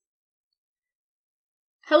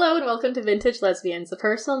Hello and welcome to Vintage Lesbians, a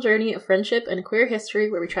personal journey of friendship and queer history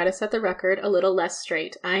where we try to set the record a little less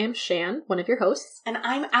straight. I am Shan, one of your hosts. And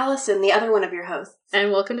I'm Allison, the other one of your hosts.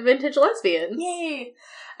 And welcome to Vintage Lesbians. Yay!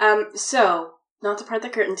 So, not to part the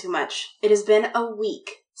curtain too much, it has been a week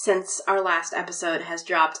since our last episode has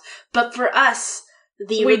dropped, but for us,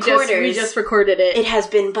 the recorders... We just recorded it. It has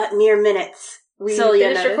been but mere minutes. We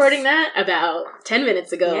finished recording that about 10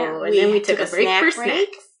 minutes ago, yeah, and then we took a break for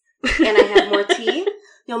snacks. And I had more tea.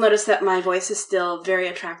 You'll notice that my voice is still very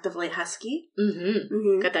attractively husky.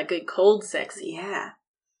 Got that good cold sexy. Yeah.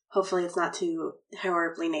 Hopefully it's not too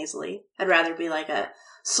horribly nasally. I'd rather be like a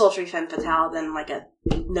sultry femme fatale than like a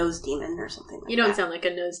nose demon or something like that. You don't sound like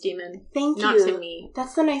a nose demon. Thank you. Not to me.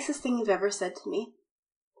 That's the nicest thing you've ever said to me.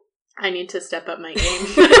 I need to step up my game.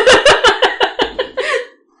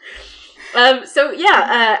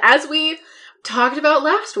 As we talked about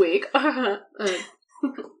last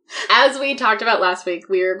week,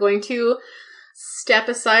 we are going to step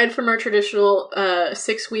aside from our traditional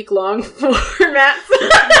 6-week-long formats.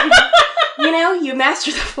 You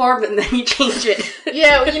master the form and then you change it.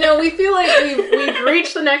 Yeah, we feel like we've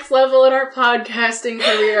reached the next level in our podcasting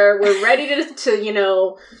career. We're ready to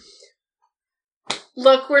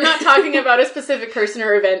look, we're not talking about a specific person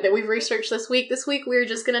or event that we've researched this week. This week we're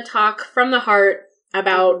just going to talk from the heart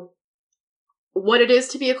about what it is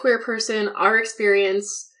to be a queer person, our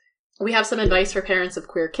experience. We have some advice for parents of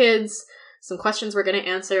queer kids, some questions we're going to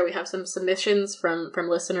answer. We have some submissions from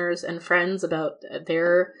listeners and friends about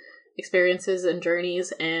their experiences and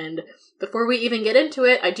journeys. And before we even get into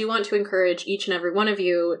it, I do want to encourage each and every one of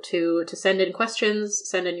you to send in questions,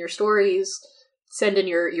 send in your stories, send in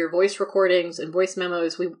your voice recordings and voice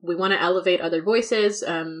memos. We want to elevate other voices.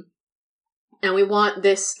 And we want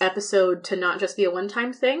this episode to not just be a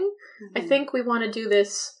one-time thing. Mm-hmm. I think we want to do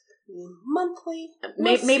this monthly,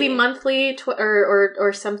 maybe monthly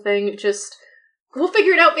or something. Just we'll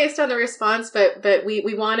figure it out based on the response. But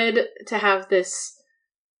we wanted to have this.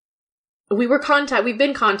 We've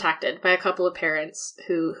been contacted by a couple of parents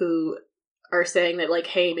who are saying that like,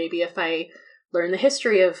 hey, maybe if I learn the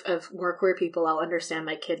history of more queer people, I'll understand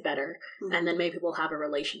my kid better, and then maybe we'll have a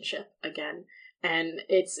relationship again. And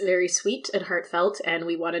it's very sweet and heartfelt, and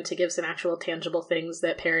we wanted to give some actual tangible things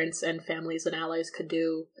that parents and families and allies could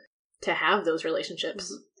do to have those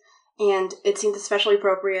relationships. And it seemed especially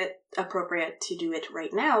appropriate to do it right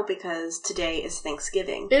now because today is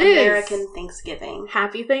Thanksgiving. American Thanksgiving.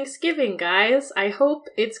 Happy Thanksgiving, guys. I hope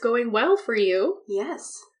it's going well for you.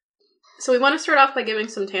 Yes. So we want to start off by giving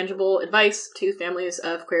some tangible advice to families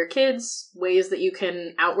of queer kids, ways that you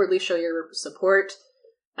can outwardly show your support.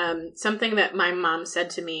 Something that my mom said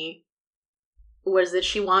to me was that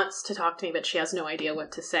she wants to talk to me, but she has no idea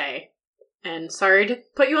what to say. And sorry to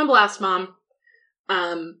put you on blast, Mom,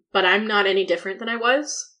 but I'm not any different than I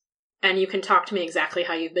was, and you can talk to me exactly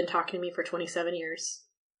how you've been talking to me for 27 years,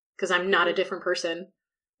 because I'm not a different person,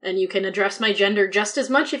 and you can address my gender just as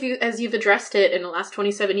much as you've addressed it in the last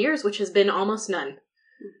 27 years, which has been almost none.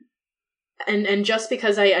 And just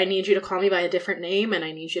because I need you to call me by a different name, and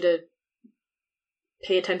I need you to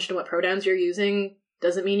pay attention to what pronouns you're using,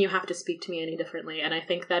 doesn't mean you have to speak to me any differently. And I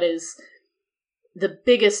think that is the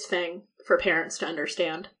biggest thing for parents to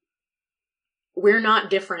understand. We're not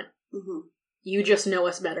different. Mm-hmm. You just know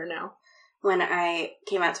us better now. When I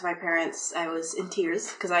came out to my parents, I was in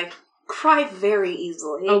tears because I cry very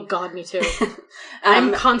easily. Oh God, me too.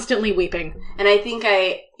 I'm constantly weeping. And I think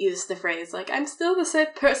I used the phrase, like, I'm still the same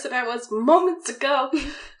person I was moments ago.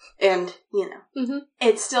 And,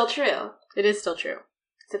 it's still true. It is still true.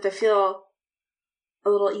 Except I feel a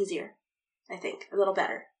little easier, I think. A little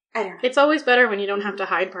better. I don't know. It's always better when you don't have to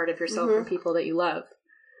hide part of yourself from people that you love.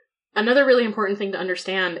 Another really important thing to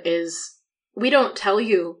understand is we don't tell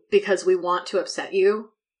you because we want to upset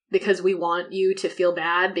you, because we want you to feel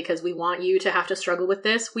bad, because we want you to have to struggle with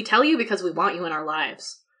this. We tell you because we want you in our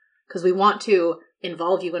lives, because we want to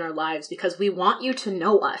involve you in our lives, because we want you to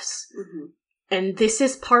know us. Mm-hmm. And this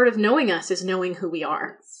is part of knowing us, is knowing who we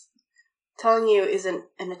are. Telling you isn't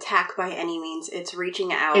an attack by any means. It's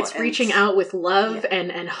reaching out. It's reaching out with love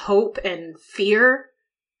and hope and fear,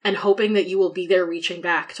 and hoping that you will be there reaching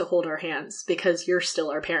back to hold our hands, because you're still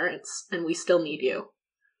our parents and we still need you.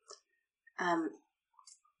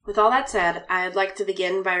 With all that said, I'd like to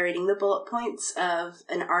begin by reading the bullet points of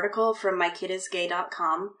an article from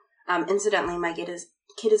mykidisgay.com. Incidentally,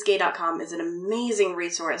 mykidisgay.com is an amazing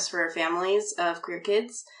resource for families of queer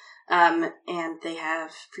kids. And they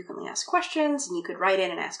have frequently asked questions, and you could write in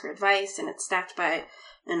and ask her advice, and it's staffed by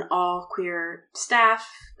an all-queer staff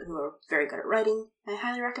who are very good at writing. I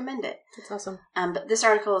highly recommend it. That's awesome. But this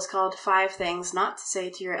article is called 5 Things Not to Say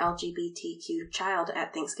to Your LGBTQ Child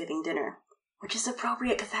at Thanksgiving Dinner, which is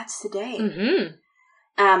appropriate because that's today.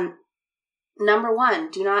 Mm-hmm. Number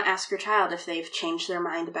 1, do not ask your child if they've changed their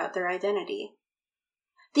mind about their identity.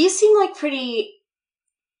 These seem like pretty...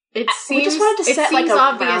 we just wanted to set like a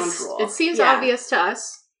obvious. ground rule. It seems obvious to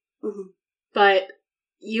us, but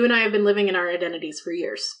you and I have been living in our identities for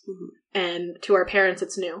years, and to our parents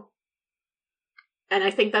it's new. And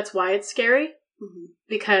I think that's why it's scary,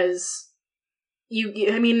 because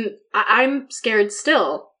I'm scared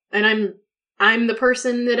still, and I'm the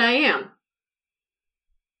person that I am.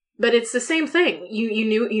 But it's the same thing.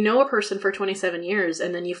 You know a person for 27 years,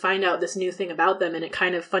 and then you find out this new thing about them, and it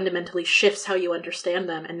kind of fundamentally shifts how you understand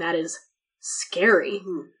them, and that is scary.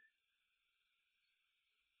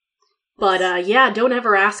 But don't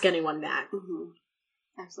ever ask anyone that.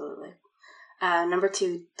 Absolutely. Number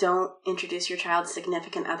 2, don't introduce your child's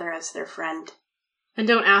significant other as their friend. And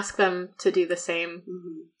don't ask them to do the same.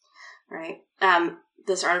 Right.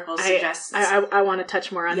 This article suggests... I want to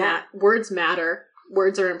touch more on that. Words matter.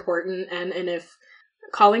 Words are important, and if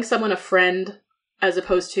calling someone a friend as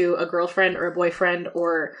opposed to a girlfriend or a boyfriend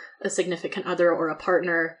or a significant other or a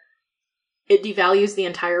partner, it devalues the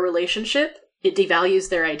entire relationship, it devalues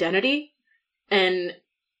their identity, and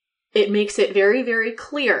it makes it very, very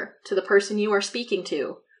clear to the person you are speaking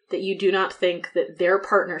to that you do not think that their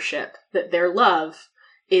partnership, that their love,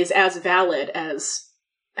 is as valid as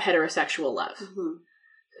heterosexual love.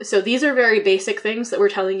 So these are very basic things that we're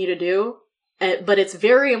telling you to do. But it's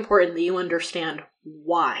very important that you understand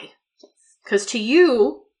why. Because to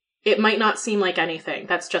you, it might not seem like anything.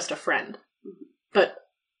 That's just a friend. But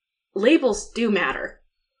labels do matter.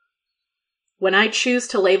 When I choose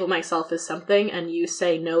to label myself as something and you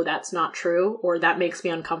say, no, that's not true, or that makes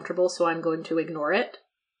me uncomfortable, so I'm going to ignore it,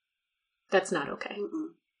 that's not okay.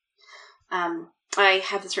 I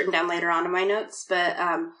have this written down later on in my notes, but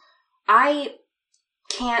I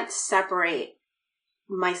can't separate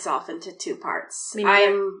myself into 2 parts. I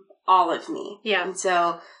am all of me. Yeah. And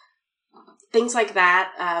so things like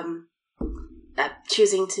that,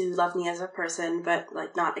 choosing to love me as a person, but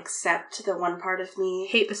like not accept the one part of me.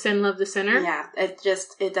 Hate the sin, love the sinner. Yeah.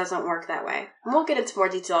 It doesn't work that way. And we'll get into more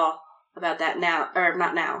detail about that now, or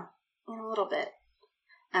not now, in a little bit.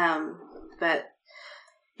 But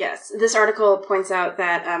yes, this article points out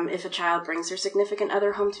that if a child brings their significant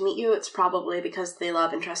other home to meet you, it's probably because they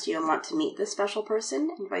love and trust you and want to meet this special person,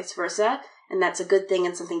 and vice versa. And that's a good thing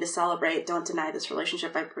and something to celebrate. Don't deny this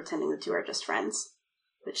relationship by pretending the 2 are just friends,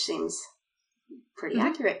 which seems pretty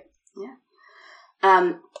accurate.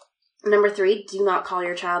 Yeah. Number 3, do not call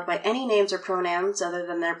your child by any names or pronouns other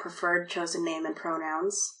than their preferred chosen name and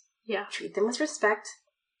pronouns. Yeah. Treat them with respect.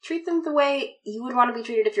 Treat them the way you would want to be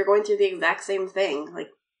treated if you're going through the exact same thing. Like,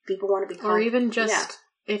 people want to be called... Or even just,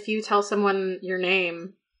 if you tell someone your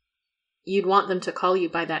name, you'd want them to call you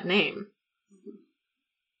by that name.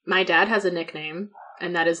 My dad has a nickname,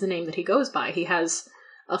 and that is the name that he goes by. He has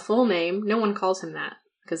a full name. No one calls him that,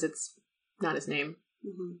 because it's not his name.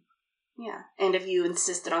 Yeah. And if you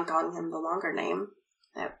insisted on calling him the longer name,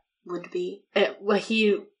 that would be...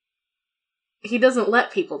 He doesn't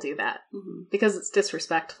let people do that, because it's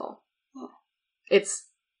disrespectful. Yeah.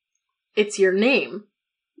 It's your name.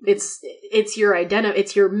 It's your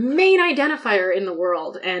it's your main identifier in the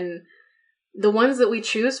world, and the ones that we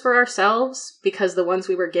choose for ourselves, because the ones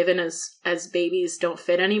we were given as babies don't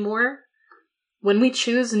fit anymore. When we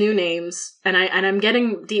choose new names, and I'm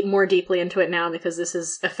getting more deeply into it now because this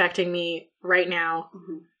is affecting me right now.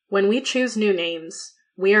 When we choose new names,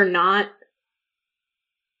 we are not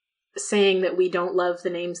saying that we don't love the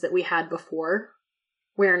names that we had before.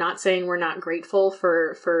 We're not saying we're not grateful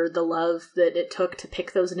for the love that it took to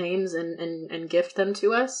pick those names and gift them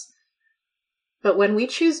to us. But when we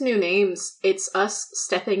choose new names, it's us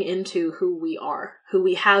stepping into who we are, who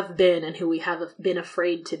we have been, and who we have been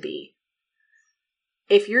afraid to be.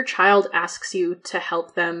 If your child asks you to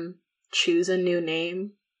help them choose a new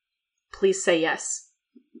name, please say yes.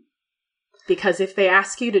 Because if they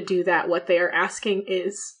ask you to do that, what they are asking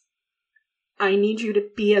is, I need you to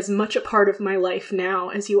be as much a part of my life now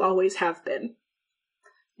as you always have been.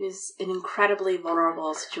 It is an incredibly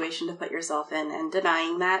vulnerable situation to put yourself in, and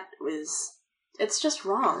denying that it's just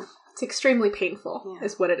wrong. It's extremely painful,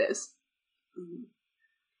 is what it is.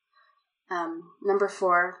 Number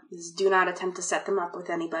 4 is do not attempt to set them up with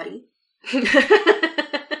anybody.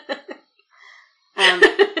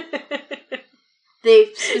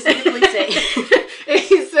 They specifically say...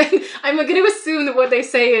 going to assume that what they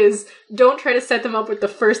say is, don't try to set them up with the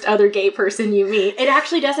first other gay person you meet. It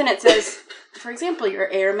actually doesn't. It says, for example, your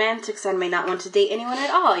aromantic son may not want to date anyone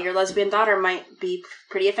at all. Your lesbian daughter might be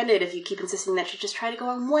pretty offended if you keep insisting that she just try to go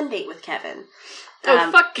on one date with Kevin.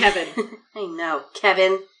 Fuck Kevin. I know,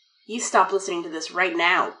 Kevin. You stop listening to this right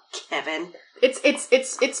now, Kevin.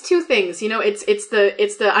 It's two things, you know. It's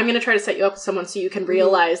the I'm going to try to set you up with someone so you can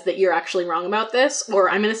realize that you're actually wrong about this,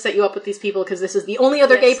 or I'm going to set you up with these people because this is the only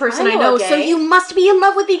other gay person I know. So you must be in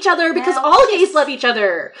love with each other because all gays love each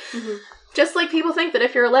other. Mm-hmm. Just like people think that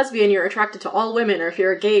if you're a lesbian, you're attracted to all women, or if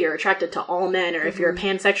you're a gay, you're attracted to all men, or if you're a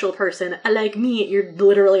pansexual person like me, you're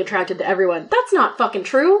literally attracted to everyone. That's not fucking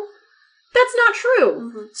true. That's not true.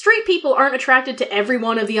 Mm-hmm. Straight people aren't attracted to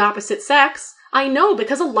everyone of the opposite sex. I know,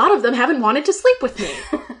 because a lot of them haven't wanted to sleep with me.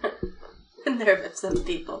 And there are some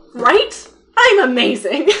people. Right? I'm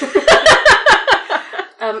amazing.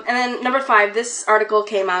 And then number 5, this article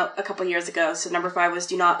came out a couple years ago, so number 5 was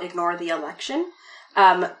do not ignore the election.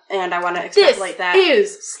 And I want to extrapolate that.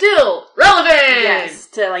 This is still relevant! Yes,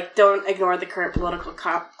 to, don't ignore the current political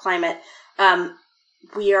climate.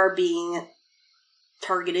 We are being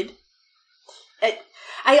targeted.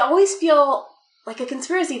 I always feel like a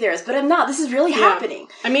conspiracy theorist, but I'm not. This is really happening.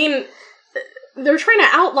 I mean, they're trying to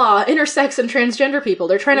outlaw intersex and transgender people.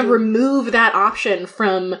 They're trying to remove that option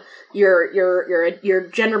from your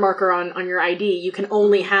gender marker on your ID. You can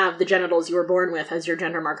only have the genitals you were born with as your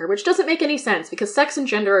gender marker, which doesn't make any sense because sex and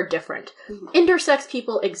gender are different. Mm-hmm. Intersex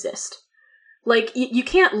people exist. You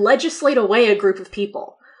can't legislate away a group of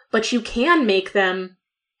people, but you can make them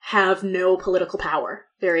have no political power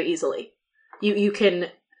very easily. You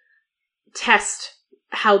can test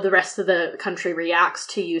how the rest of the country reacts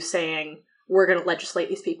to you saying, we're going to legislate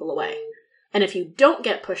these people away. And if you don't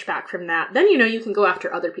get pushback from that, then you can go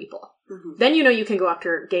after other people. Mm-hmm. Then you can go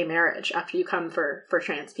after gay marriage after you come for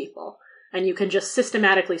trans people. And you can just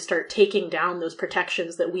systematically start taking down those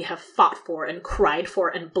protections that we have fought for and cried for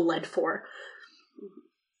and bled for.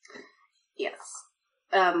 Yes.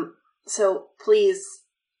 So please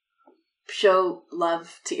show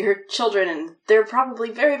love to your children, and they're probably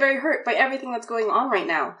very, very hurt by everything that's going on right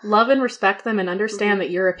now. Love and respect them and understand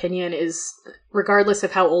that your opinion is, regardless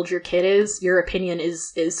of how old your kid is, your opinion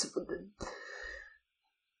is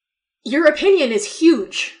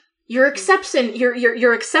huge. Your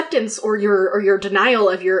acceptance or your denial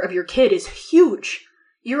of your kid is huge.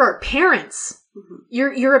 You're our parents.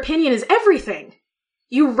 Mm-hmm. Your opinion is everything.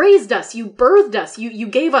 You raised us, you birthed us, you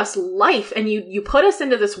gave us life, and you put us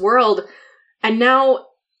into this world, and now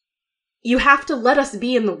you have to let us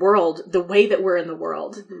be in the world the way that we're in the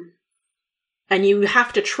world. Mm-hmm. And you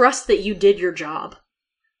have to trust that you did your job.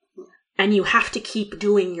 And you have to keep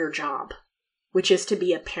doing your job, which is to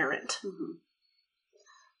be a parent. Mm-hmm.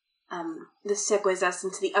 This segues us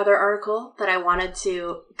into the other article that I wanted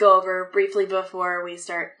to go over briefly before we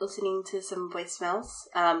start listening to some voicemails.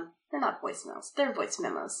 They're not voicemails. They're voice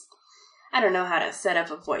memos. I don't know how to set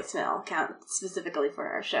up a voicemail account specifically for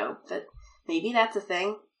our show, but maybe that's a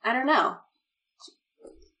thing. I don't know.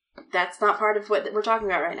 That's not part of what we're talking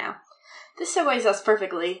about right now. This segues us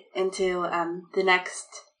perfectly into the next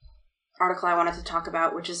article I wanted to talk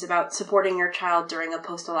about, which is about supporting your child during a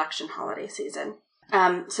post-election holiday season.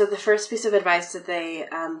 So the first piece of advice that they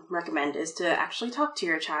recommend is to actually talk to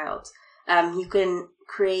your child. You can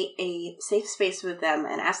create a safe space with them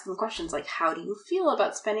and ask them questions like, how do you feel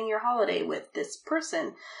about spending your holiday with this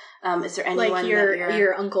person? Is there anyone like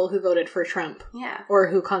your uncle who voted for Trump? Yeah. Or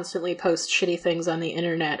who constantly posts shitty things on the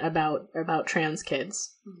internet about trans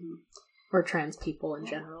kids. Mm-hmm. Or trans people in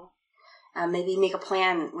general. Maybe make a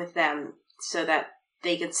plan with them so that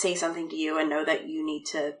they could say something to you and know that you need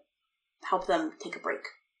to help them take a break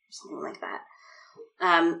or something like that.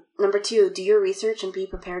 Number 2, do your research and be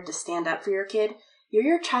prepared to stand up for your kid. You're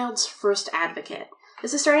your child's first advocate.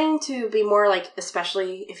 This is starting to be more like,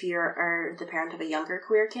 especially if you are the parent of a younger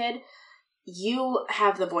queer kid, you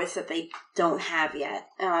have the voice that they don't have yet.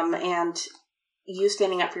 And you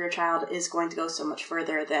standing up for your child is going to go so much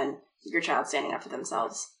further than your child standing up for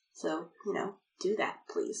themselves. So, do that,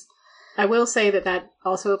 please. I will say that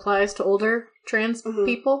also applies to older trans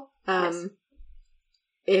people. Yes.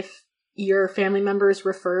 If your family members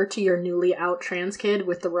refer to your newly out trans kid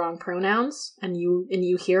with the wrong pronouns and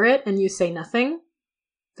you hear it and you say nothing,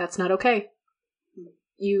 that's not okay.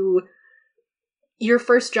 Your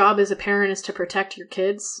first job as a parent is to protect your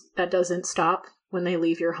kids. That doesn't stop when they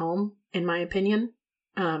leave your home, in my opinion.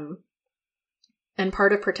 And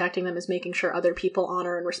part of protecting them is making sure other people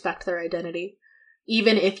honor and respect their identity,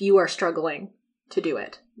 even if you are struggling to do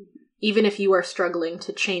it. Even if you are struggling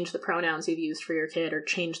to change the pronouns you've used for your kid or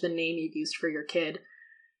change the name you've used for your kid,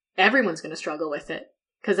 everyone's going to struggle with it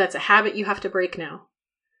because that's a habit you have to break now.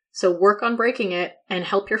 So work on breaking it and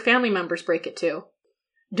help your family members break it too.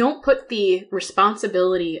 Don't put the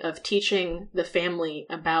responsibility of teaching the family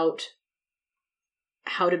about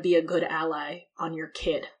how to be a good ally on your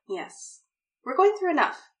kid. Yes. We're going through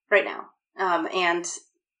enough right now. And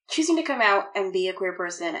choosing to come out and be a queer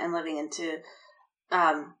person and living into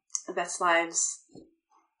the best lives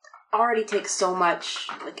already takes so much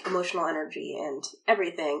like emotional energy and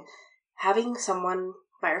everything. Having someone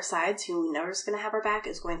by our sides who we know is going to have our back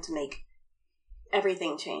is going to make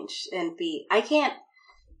everything change and be. I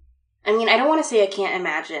don't want to say I can't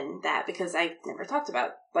imagine that because I never talked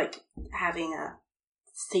about like having a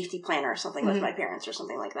safety plan or something with my parents or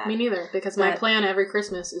something like that. Me neither, because my plan every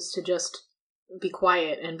Christmas is to just be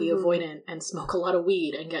quiet and be avoidant and smoke a lot of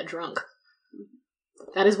weed and get drunk.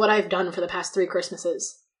 That is what I've done for the past 3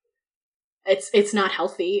 Christmases. It's not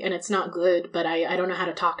healthy and it's not good, but I don't know how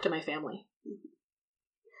to talk to my family.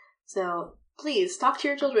 So please talk to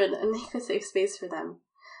your children and make a safe space for them.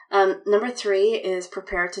 Number 3 is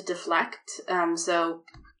prepare to deflect. So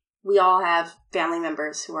we all have family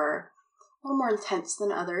members who are a little more intense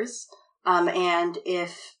than others. And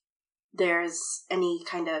if there's any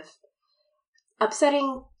kind of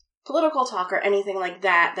upsetting political talk or anything like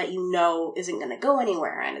that you know isn't going to go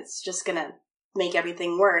anywhere and it's just going to make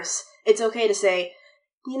everything worse, it's okay to say,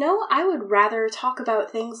 I would rather talk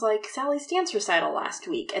about things like Sally's dance recital last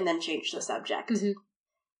week and then change the subject.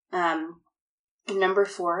 Number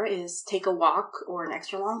 4 is take a walk or an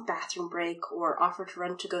extra long bathroom break or offer to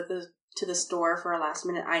run to go to the store for a last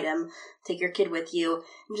minute item, take your kid with you,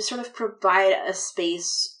 and just sort of provide a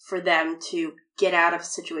space for them to get out of a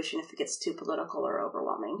situation if it gets too political or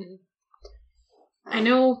overwhelming. I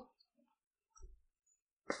know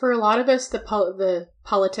for a lot of us, the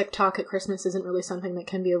politic talk at Christmas isn't really something that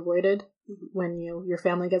can be avoided when your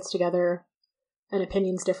family gets together and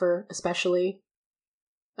opinions differ, especially.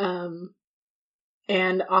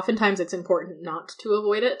 And oftentimes it's important not to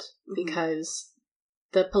avoid it because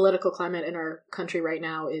the political climate in our country right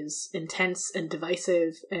now is intense and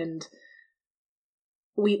divisive, and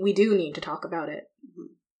we do need to talk about it.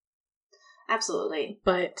 Absolutely.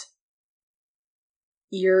 But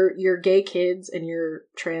your gay kids and your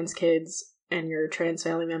trans kids and your trans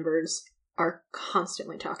family members are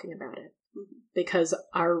constantly talking about it because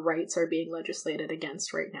our rights are being legislated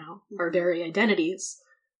against right now. Our very identities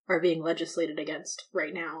are being legislated against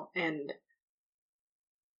right now, and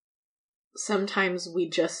sometimes we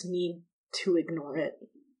just need to ignore it,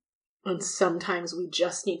 and sometimes we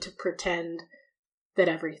just need to pretend that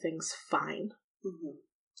everything's fine.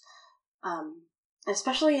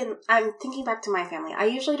 Especially I'm thinking back to my family. I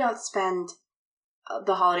usually don't spend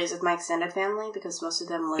the holidays with my extended family because most of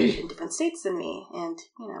them live in different states than me, and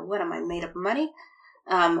what am I, made up of money?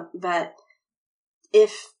 But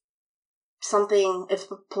if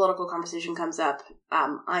a political conversation comes up,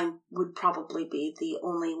 I would probably be the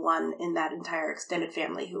only one in that entire extended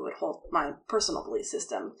family who would hold my personal belief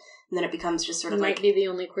system. And then it becomes just sort of might be the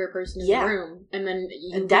only queer person in the room. And then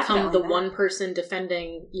you become the one person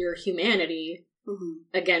defending your humanity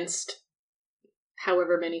against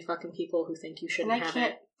however many fucking people who think you shouldn't have it. And I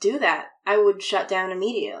can't do that. I would shut down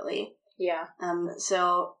immediately. Yeah.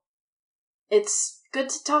 So it's good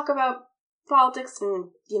to talk about politics and,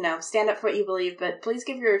 stand up for what you believe, but please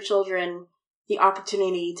give your children the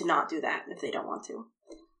opportunity to not do that if they don't want to.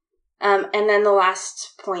 And then the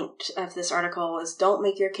last point of this article is don't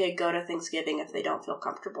make your kid go to Thanksgiving if they don't feel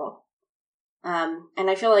comfortable. And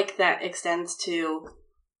I feel like that extends to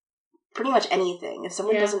pretty much anything. If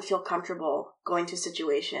someone doesn't feel comfortable going to a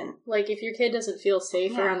situation. Like if your kid doesn't feel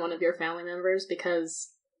safe around one of your family members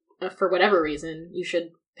because for whatever reason, you should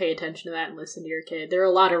pay attention to that and listen to your kid. There are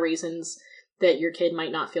a lot of reasons that your kid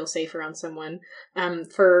might not feel safe around someone.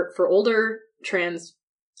 For older trans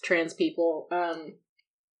people,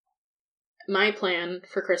 my plan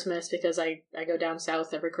for Christmas, because I go down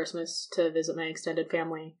south every Christmas to visit my extended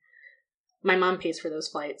family, my mom pays for those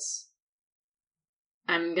flights.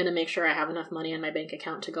 I'm going to make sure I have enough money in my bank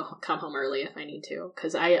account to come home early if I need to,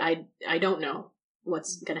 because I don't know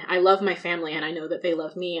what's going to... I love my family, and I know that they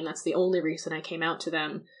love me, and that's the only reason I came out to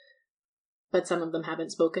them. But some of them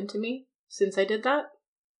haven't spoken to me since I did that.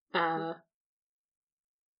 And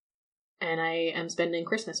I am spending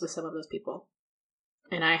Christmas with some of those people.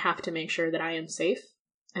 And I have to make sure that I am safe,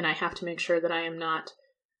 and I have to make sure that I am not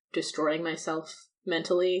destroying myself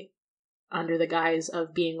mentally under the guise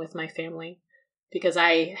of being with my family. Because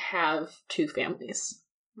I have 2 families.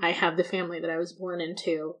 I have the family that I was born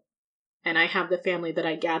into, and I have the family that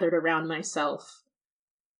I gathered around myself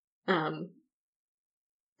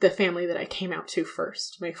the family that I came out to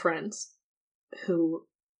first, my friends, who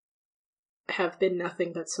have been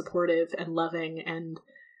nothing but supportive and loving and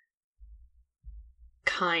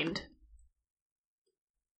kind.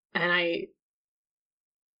 And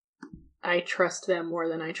I trust them more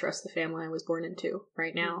than I trust the family I was born into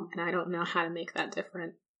right now, and I don't know how to make that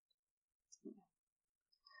different.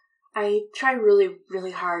 I try really,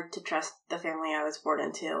 really hard to trust the family I was born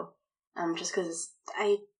into, just because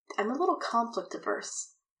I'm a little conflict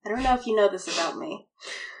averse. I don't know if you know this about me,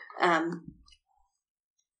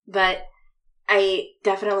 but I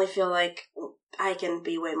definitely feel like I can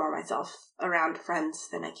be way more myself around friends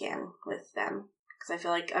than I can with them, because I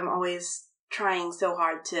feel like I'm always trying so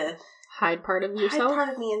hard to hide part of yourself, hide part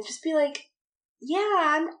of me, and just be like,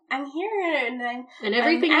 yeah, I'm here, and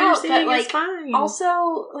everything I'm you're out, saying but, like, is fine. Also,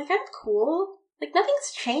 like, I'm cool. Like,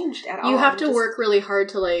 nothing's changed at all. You have to work really hard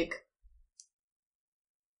to, like,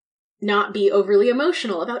 not be overly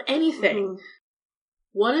emotional about anything. Mm-hmm.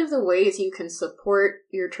 One of the ways you can support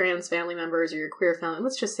your trans family members or your queer family,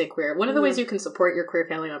 let's just say queer, one of the ways you can support your queer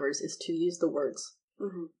family members is to use the words.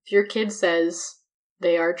 Mm-hmm. If your kid says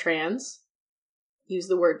they are trans, use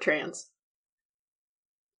the word trans.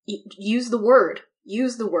 Use the word.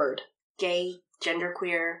 Use the word. Gay,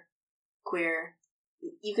 genderqueer, queer.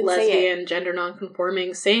 You can lesbian, say it. Gender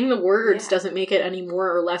nonconforming. Saying the words doesn't make it any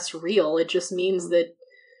more or less real. It just means that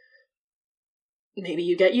maybe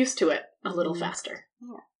you get used to it a little faster.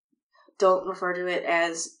 Yeah. Don't refer to it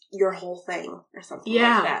as your whole thing or something like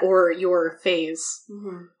that. Or your phase.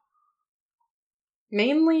 Mm-hmm.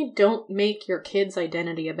 Mainly, don't make your kid's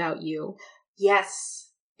identity about you. Yes.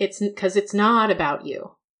 It's because it's not about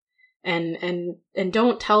you. And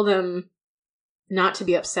don't tell them not to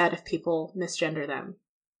be upset if people misgender them.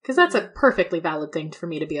 Because that's a perfectly valid thing for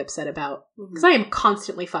me to be upset about. Because I am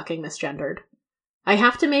constantly fucking misgendered. I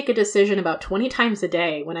have to make a decision about 20 times a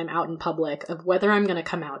day when I'm out in public of whether I'm going to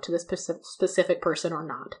come out to this specific person or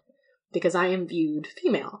not. Because I am viewed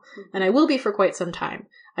female. And I will be for quite some time.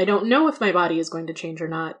 I don't know if my body is going to change or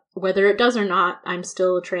not. Whether it does or not, I'm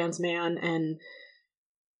still a trans man, and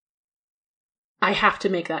I have to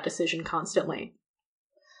make that decision constantly.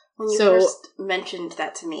 When you first mentioned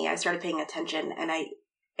that to me, I started paying attention, and I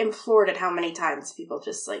am floored at how many times people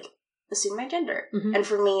just, like, assume my gender. Mm-hmm. And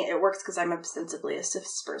for me, it works because I'm ostensibly a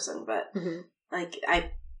cis person, but, like,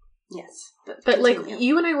 yes. But like,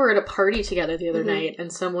 you and I were at a party together the other night,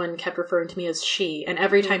 and someone kept referring to me as she, and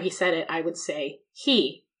every time he said it, I would say,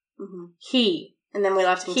 he. Mm-hmm. He. And then we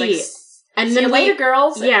left, and he was like, and see then you later,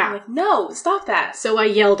 girls. Yeah. And I'm like, no, stop that. So I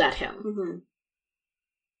yelled at him. Mm-hmm.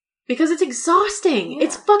 Because it's exhausting. Yeah.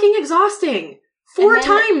 It's fucking exhausting. 4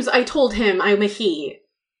 times I told him I'm a he.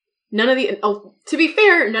 To be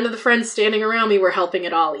fair, none of the friends standing around me were helping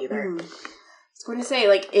at all either. I was going to say,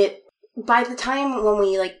 like, by the time when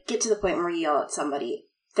we, like, get to the point where we yell at somebody,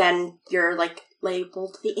 then you're, like,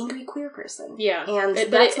 labeled the angry queer person. Yeah. And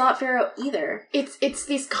that's not fair either. It's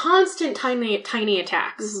these constant tiny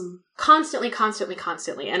attacks. Mm-hmm.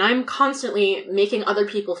 Constantly. And I'm constantly making other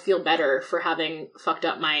people feel better for having fucked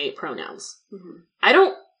up my pronouns.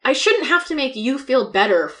 Mm-hmm. I shouldn't have to make you feel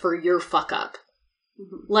better for your fuck up.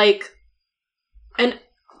 Mm-hmm. Like, and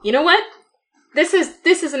you know what? This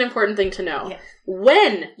is an important thing to know. Yeah.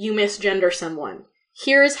 When you misgender someone,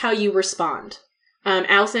 here's how you respond.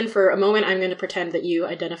 Allison, for a moment, I'm going to pretend that you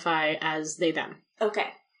identify as they, them. Okay.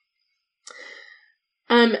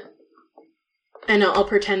 And I'll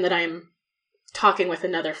pretend that I'm talking with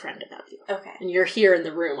another friend about you. Okay. And you're here in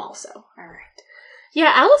the room also. All right.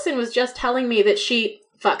 Yeah, Allison was just telling me that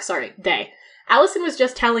they. Allison was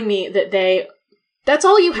just telling me that that's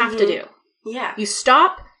all you have to do. Yeah. You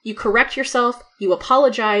stop, you correct yourself, you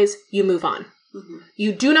apologize, you move on. Mm-hmm.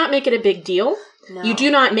 You do not make it a big deal. No. You do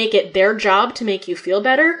not make it their job to make you feel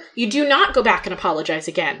better. You do not go back and apologize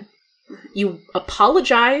again. Mm-hmm. You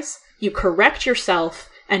apologize, you correct yourself,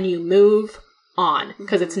 and you move on.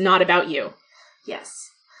 Because it's not about you. Yes.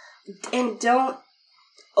 And don't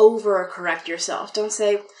overcorrect yourself. Don't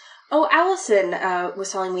say, oh, Allison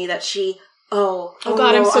was telling me that she... Oh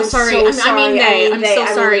God, I'm so sorry. I'm so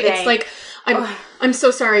sorry. It's like, I'm so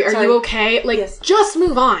sorry. Are you okay? Like, just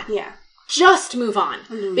move on. Yeah. Just move on.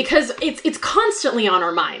 Mm-hmm. Because it's constantly on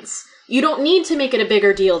our minds. You don't need to make it a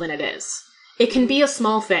bigger deal than it is. It can be a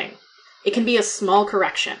small thing. It can be a small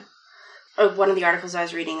correction. One of the articles I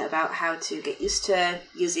was reading about how to get used to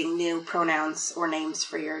using new pronouns or names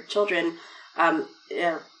for your children,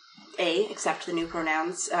 accept the new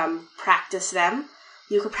pronouns, practice them.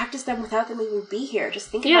 You could practice them without them even be here. Just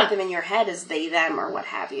think about them in your head as they, them, or what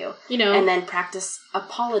have you. You know, and then practice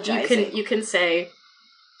apologizing. You can say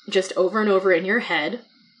just over and over in your head,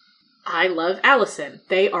 I love Allison.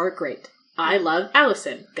 They are great. I love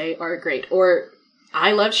Allison. They are great. Or,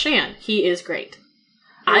 I love Shan. He is great.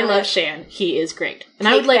 I love Shan. He is great. And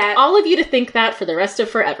I would like all of you to think that for the rest of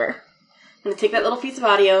forever. I'm going to take that little piece of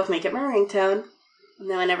audio, make it my ringtone, and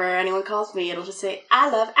then whenever anyone calls me, it'll just say, I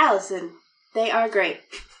love Allison. They are great.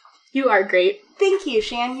 You are great. Thank you,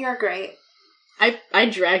 Shan. You're great. I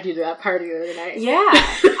dragged you to that party the other night. Yeah.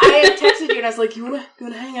 I texted you and I was like, you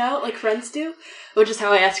wanna hang out like friends do? Which is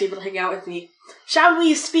how I ask people to hang out with me. Shall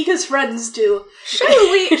we speak as friends do? Shall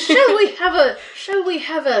we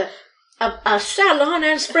have a salon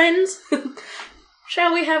as friends?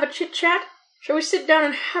 Shall we have a chit chat? Shall we sit down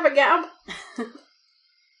and have a gab? And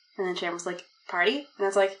then Shan was like, party? And I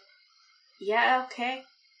was like, yeah, okay.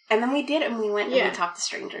 And then we did, and we went and we talked to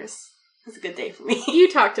strangers. It was a good day for me.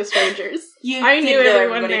 You talked to strangers. I knew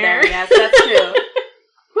everyone there. Yes, that's true.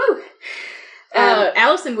 Woo!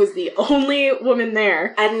 Allison was the only woman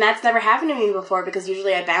there. And that's never happened to me before, because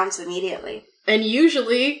usually I bounce immediately. And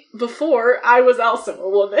usually, before, I was also a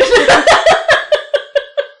woman.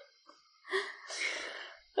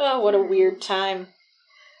 Oh, what a weird time.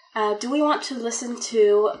 Do we want to listen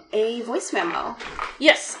to a voice memo?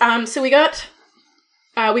 Yes. So we got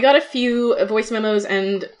a few voice memos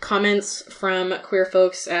and comments from queer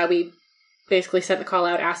folks. We basically sent the call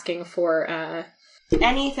out asking for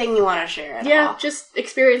anything you want to share at all. Just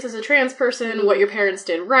experience as a trans person, what your parents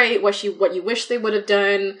did right, what you wish they would have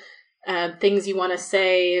done, things you want to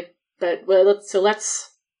say. But let's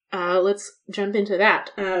jump into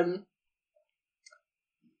that.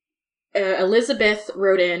 Elizabeth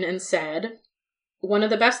wrote in and said, "One of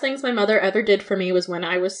the best things my mother ever did for me was when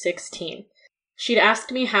I was 16. She'd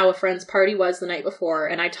asked me how a friend's party was the night before,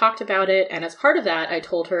 and I talked about it, and as part of that, I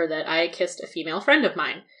told her that I kissed a female friend of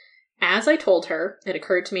mine. As I told her, it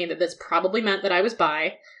occurred to me that this probably meant that I was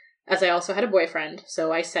bi, as I also had a boyfriend,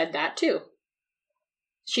 so I said that too.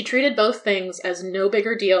 She treated both things as no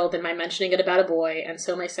bigger deal than my mentioning it about a boy, and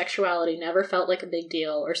so my sexuality never felt like a big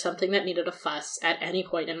deal or something that needed a fuss at any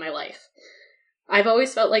point in my life. I've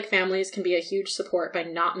always felt like families can be a huge support by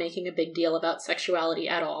not making a big deal about sexuality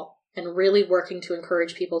at all, and really working to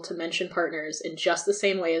encourage people to mention partners in just the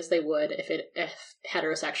same way as they would if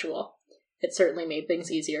heterosexual. It certainly made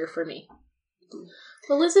things easier for me."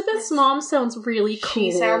 Elizabeth's mom sounds really cool.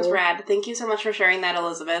 She sounds rad. Thank you so much for sharing that,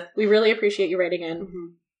 Elizabeth. We really appreciate you writing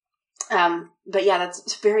in. Mm-hmm. But yeah,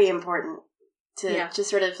 that's very important to just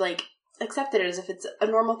sort of like accept it as if it's a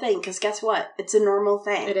normal thing, because guess what? It's a normal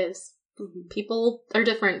thing. It is. Mm-hmm. People are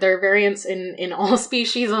different. There are variants in all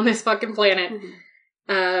species on this fucking planet. Mm-hmm.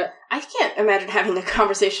 I can't imagine having a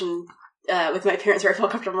conversation with my parents where I feel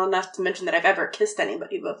comfortable enough to mention that I've ever kissed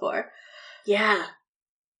anybody before. Yeah.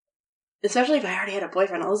 Especially if I already had a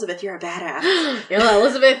boyfriend. Elizabeth, you're a badass. Yeah,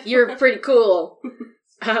 Elizabeth, you're pretty cool.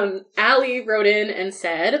 Allie wrote in and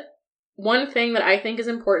said, "One thing that I think is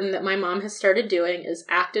important that my mom has started doing is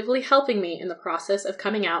actively helping me in the process of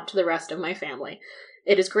coming out to the rest of my family.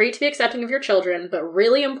 It is great to be accepting of your children, but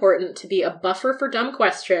really important to be a buffer for dumb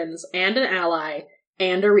questions and an ally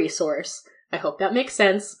and a resource. I hope that makes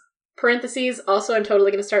sense. Parentheses, also I'm totally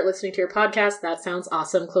going to start listening to your podcast. That sounds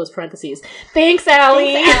awesome. Close parentheses. Thanks,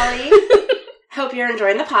 Allie. Thanks, Allie. Hope you're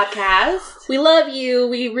enjoying the podcast. We love you.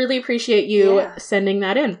 We really appreciate you sending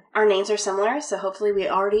that in. Our names are similar, so hopefully we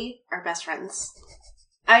already are best friends.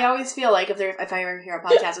 I always feel like if I ever hear a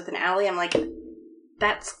podcast with an Allie, I'm like,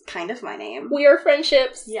 that's kind of my name. We are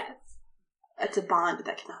friendships. Yes. It's a bond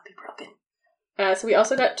that cannot be broken. So we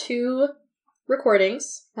also got 2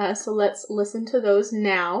 recordings. So let's listen to those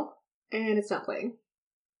now. And it's not playing.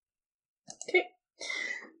 Okay.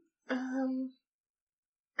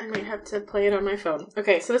 I might have to play it on my phone.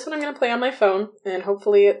 Okay, so this one I'm going to play on my phone, and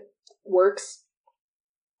hopefully it works.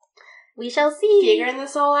 We shall see. Figuring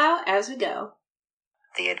this all out as we go.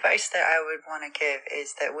 The advice that I would want to give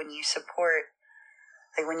is that when you support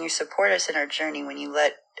us in our journey, when you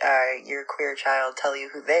let your queer child tell you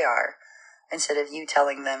who they are, instead of you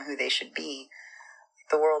telling them who they should be,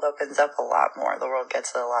 the world opens up a lot more. The world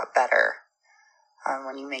gets a lot better.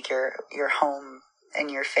 When you make your home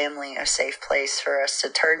and your family a safe place for us to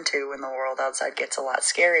turn to when the world outside gets a lot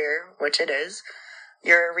scarier, which it is,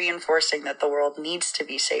 you're reinforcing that the world needs to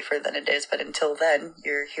be safer than it is, but until then,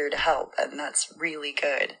 you're here to help, and that's really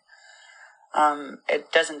good.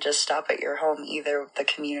 It doesn't just stop at your home either. The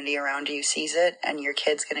community around you sees it, and your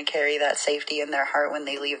kid's going to carry that safety in their heart when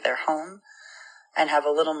they leave their home and have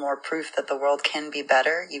a little more proof that the world can be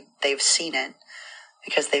better. They've seen it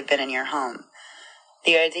because they've been in your home.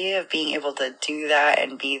 The idea of being able to do that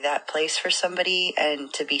and be that place for somebody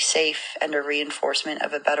and to be safe and a reinforcement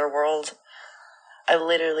of a better world, I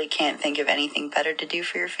literally can't think of anything better to do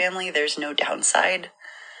for your family. There's no downside.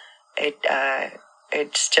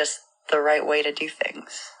 It's just the right way to do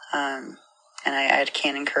things. And I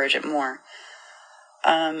can't encourage it more.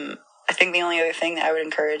 I think the only other thing that I would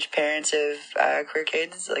encourage parents of queer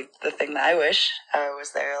kids, like the thing that I wish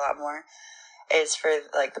was there a lot more, is for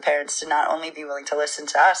like the parents to not only be willing to listen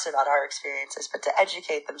to us about our experiences, but to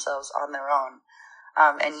educate themselves on their own,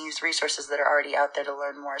 and use resources that are already out there to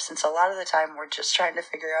learn more. Since a lot of the time we're just trying to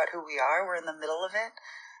figure out who we are, we're in the middle of it,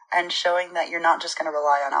 and showing that you're not just going to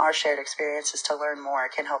rely on our shared experiences to learn more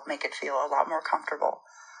can help make it feel a lot more comfortable.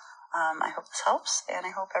 I hope this helps, and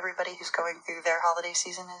I hope everybody who's going through their holiday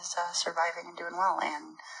season is surviving and doing well,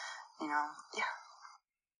 and, yeah.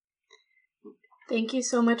 Thank you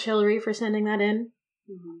so much, Hillary, for sending that in.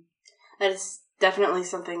 Mm-hmm. That is definitely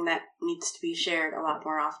something that needs to be shared a lot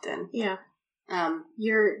more often. Yeah.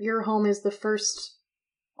 Your home is the first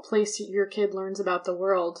place your kid learns about the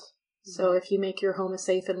world. Mm-hmm. So if you make your home a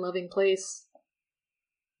safe and loving place,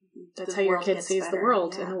 that's how your kid sees the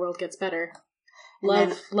world, and the world gets better.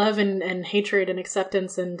 Love and hatred and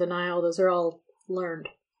acceptance and denial, those are all learned.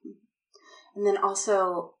 And then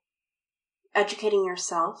also educating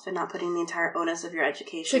yourself and not putting the entire onus of your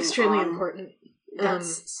education It's extremely important.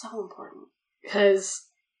 That's so important. Because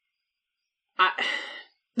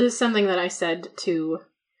this is something that I said to,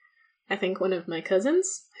 I think, one of my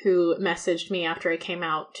cousins who messaged me after I came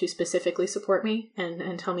out to specifically support me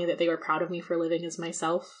and tell me that they were proud of me for living as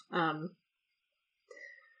myself.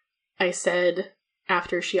 I said,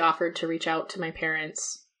 after she offered to reach out to my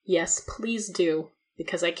parents, yes, please do,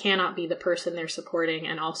 because I cannot be the person they're supporting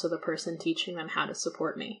and also the person teaching them how to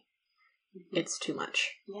support me. Mm-hmm. It's too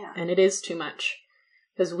much. Yeah. And it is too much.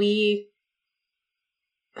 Because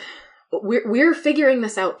we're figuring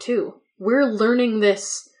this out too. We're learning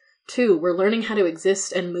this too. We're learning how to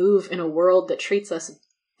exist and move in a world that treats us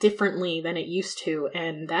differently than it used to,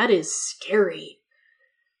 and that is scary.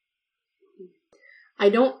 I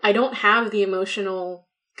don't have the emotional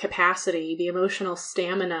capacity, the emotional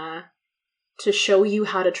stamina to show you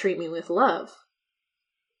how to treat me with love.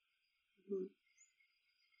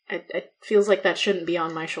 It feels like that shouldn't be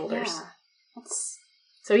on my shoulders. Yeah.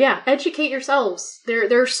 So yeah, educate yourselves.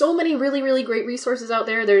 There are so many really, really great resources out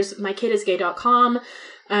there. There's mykidisgay.com.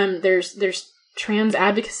 There's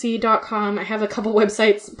transadvocacy.com. I have a couple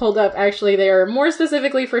websites pulled up. Actually, they are more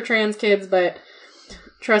specifically for trans kids, but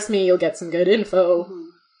trust me, you'll get some good info. Mm-hmm.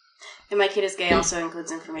 And My Kid is Gay also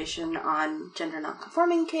includes information on gender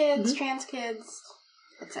nonconforming kids, trans kids,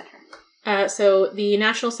 etc. So the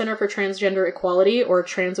National Center for Transgender Equality, or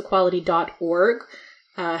transequality.org,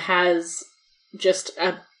 has just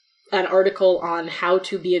an article on how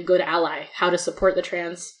to be a good ally, how to support the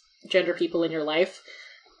transgender people in your life.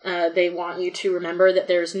 They want you to remember that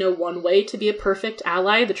there's no one way to be a perfect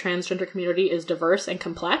ally. The transgender community is diverse and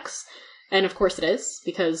complex. And of course it is,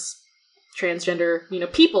 because transgender,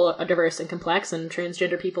 people are diverse and complex, and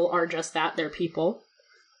transgender people are just that, they're people.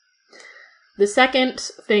 The second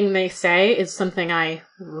thing they say is something I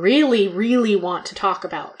really, really want to talk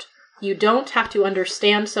about. You don't have to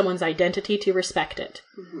understand someone's identity to respect it.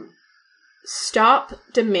 Mm-hmm. Stop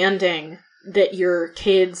demanding that your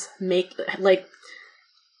kids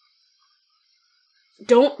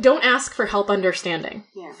don't ask for help understanding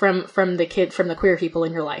from the queer people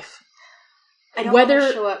in your life. I don't want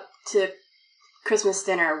to show up to Christmas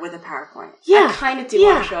dinner with a PowerPoint. Yeah. I kind of do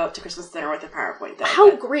want to show up to Christmas dinner with a PowerPoint, though.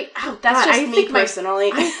 How great. Oh, that's just me personally.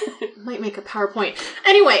 I might make a PowerPoint.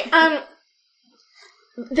 Anyway,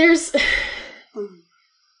 there's...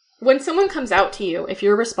 When someone comes out to you, if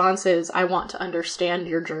your response is, I want to understand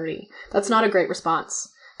your journey, that's not a great response.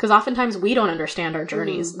 Because oftentimes we don't understand our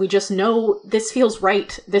journeys. We just know this feels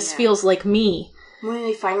right. This feels like me. When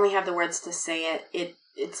we finally have the words to say it,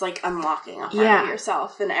 it's like unlocking a part of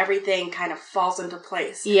yourself, and everything kind of falls into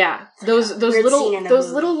place. Yeah, those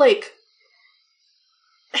little like,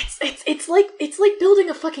 it's like building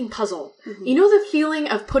a fucking puzzle. Mm-hmm. You know the feeling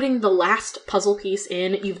of putting the last puzzle piece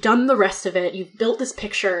in. You've done the rest of it. You've built this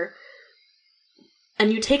picture,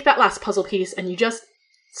 and you take that last puzzle piece and you just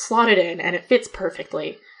slot it in, and it fits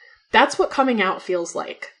perfectly. That's what coming out feels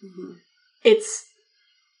like. Mm-hmm. It's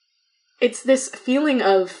this feeling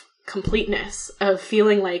of completeness, of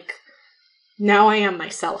feeling like, now I am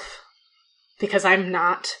myself, because I'm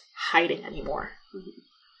not hiding anymore. Mm-hmm.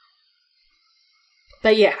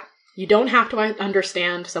 But yeah, you don't have to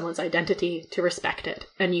understand someone's identity to respect it,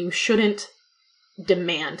 and you shouldn't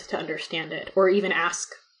demand to understand it, or even ask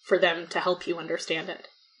for them to help you understand it.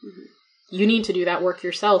 Mm-hmm. You need to do that work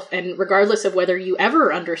yourself, and regardless of whether you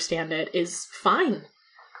ever understand it is fine.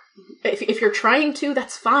 If you're trying to,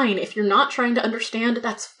 that's fine. If you're not trying to understand,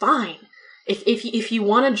 that's fine. If you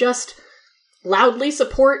want to just loudly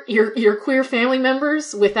support your queer family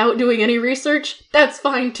members without doing any research, that's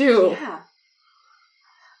fine too. Yeah.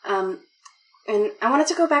 And I wanted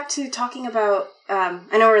to go back to talking about, I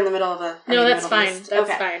know we're in the middle of a... No, that's fine. List.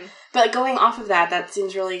 That's fine. But like, going off of that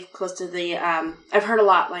seems really close to the, I've heard a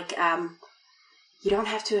lot, like, you don't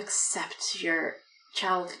have to accept your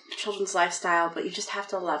children's lifestyle, but you just have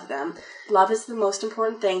to love them. Love is the most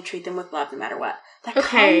important thing. Treat them with love no matter what. That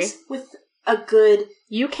comes with a good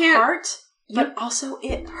heart, but also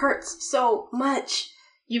it hurts so much.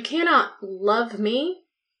 You cannot love me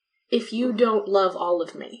if you don't love all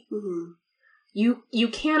of me. Mm-hmm. You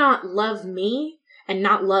cannot love me and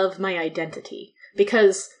not love my identity,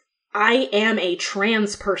 because I am a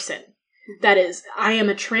trans person. I am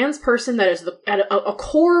a trans person that is a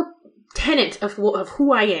core tenet of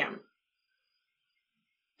who I am.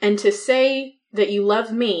 And to say that you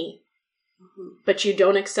love me, but you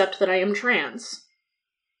don't accept that I am trans,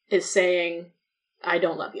 is saying, I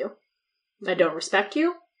don't love you. I don't respect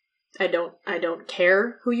you. I don't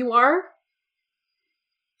care who you are.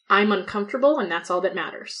 I'm uncomfortable, and that's all that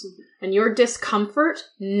matters. Mm-hmm. And your discomfort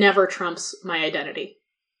never trumps my identity.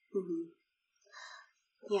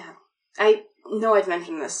 Mm-hmm. Yeah. I know I've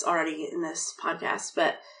mentioned this already in this podcast,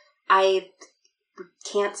 but I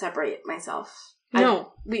can't separate myself.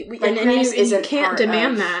 No, you can't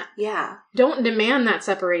demand that. Yeah. Don't demand that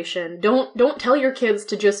separation. Don't tell your kids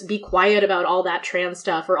to just be quiet about all that trans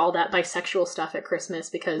stuff or all that bisexual stuff at Christmas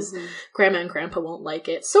because Grandma and Grandpa won't like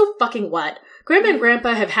it. So fucking what? Grandma and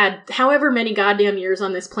Grandpa have had however many goddamn years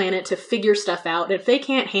on this planet to figure stuff out. And if they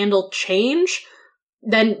can't handle change,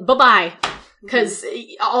 then bye-bye. Because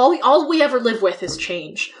all we ever live with is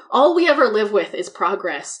change. All we ever live with is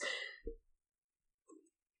progress.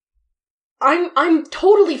 I'm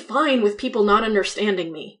totally fine with people not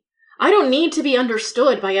understanding me. I don't need to be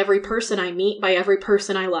understood by every person I meet, by every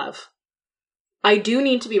person I love. I do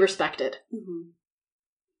need to be respected. Mm-hmm.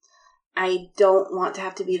 I don't want to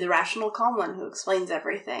have to be the rational, calm one who explains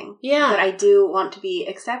everything. Yeah. But I do want to be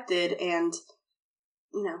accepted and,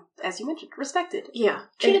 you know, as you mentioned, respected. Yeah.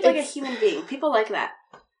 Treated like a human being. People like that.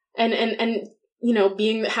 And you know,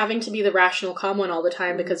 having to be the rational, calm one all the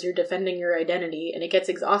time because you're defending your identity, and it gets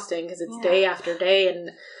exhausting because it's day after day and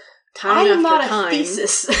time after time. I'm not a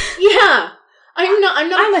thesis. Yeah. I'm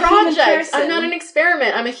not a project. I'm not an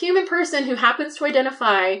experiment. I'm a human person who happens to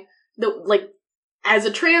identify as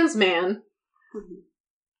a trans man. Mm-hmm.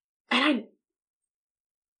 And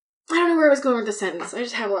I don't know where I was going with the sentence. I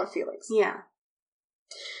just have a lot of feelings. Yeah.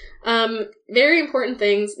 Very important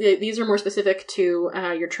things. These are more specific to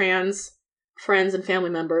your trans friends and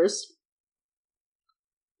family members.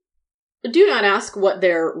 Do not ask what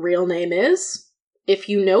their real name is. If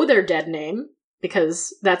you know their dead name,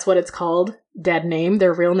 because that's what it's called, dead name.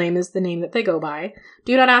 Their real name is the name that they go by.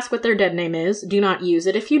 Do not ask what their dead name is. Do not use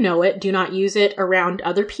it if you know it. Do not use it around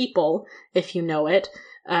other people if you know it.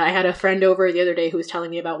 I had a friend over the other day who was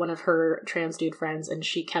telling me about one of her trans dude friends, and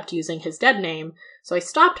she kept using his dead name. So I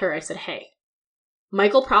stopped her. I said, hey,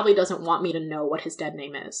 Michael probably doesn't want me to know what his dead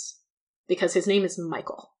name is, because his name is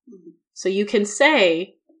Michael. Mm-hmm. So you can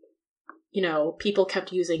say, you know, people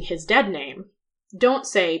kept using his dead name. Don't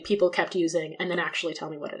say people kept using and then actually tell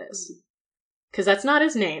me what it is. Because that's not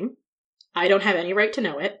his name. I don't have any right to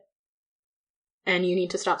know it. And you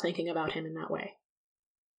need to stop thinking about him in that way.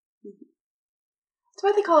 That's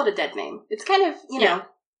why they call it a dead name. It's kind of, you know,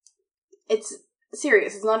 it's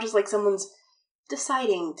serious. It's not just like someone's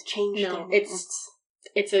deciding to change their name.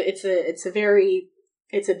 It's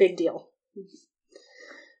a big deal.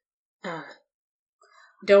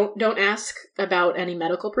 Don't ask about any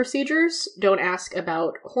medical procedures. Don't ask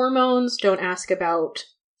about hormones. Don't ask about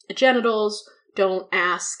genitals. Don't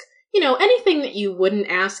ask, you know, anything that you wouldn't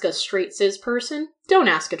ask a straight cis person. Don't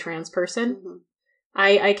ask a trans person. Mm-hmm.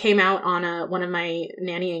 I came out on one of my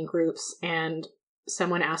nannying groups, and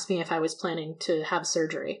someone asked me if I was planning to have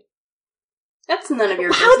surgery. That's none of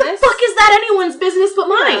your business. How the fuck is that anyone's business but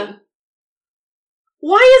mine? Yeah.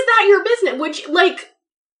 Why is that your business? Which, like,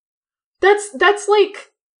 that's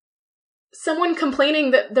like someone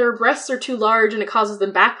complaining that their breasts are too large and it causes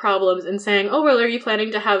them back problems and saying, oh, well, are you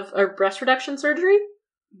planning to have a breast reduction surgery?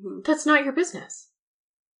 Mm-hmm. That's not your business.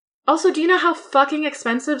 Also, do you know how fucking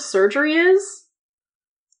expensive surgery is?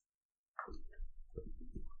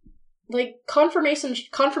 Like, confirmation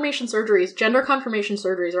surgeries, gender confirmation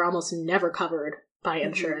surgeries are almost never covered by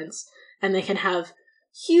insurance. Mm-hmm. And they can have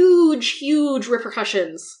huge, huge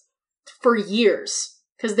repercussions for years.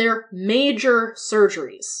 Because they're major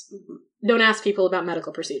surgeries. Mm-hmm. Don't ask people about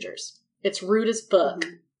medical procedures. It's rude as fuck.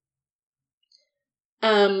 Mm-hmm.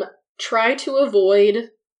 Try to avoid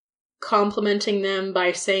complimenting them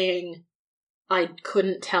by saying, I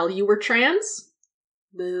couldn't tell you were trans.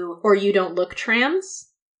 Boo. Or you don't look trans.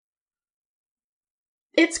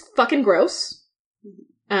 It's fucking gross.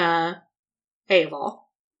 A of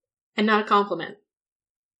all. And not a compliment.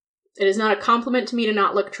 It is not a compliment to me to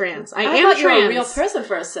not look trans. I am thought trans. you were a real person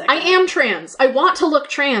for a second. I am trans. I want to look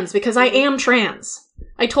trans because I am trans.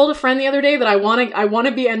 I told a friend the other day that I want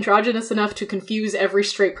to be androgynous enough to confuse every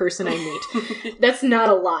straight person I meet. That's not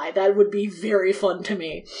a lie. That would be very fun to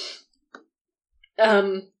me.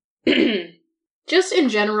 Just in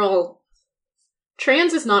general,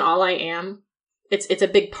 trans is not all I am. It's a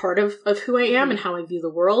big part of who I am and how I view the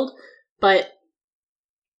world, but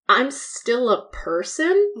I'm still a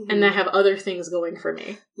person, and I have other things going for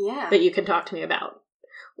me. Yeah. That you can talk to me about.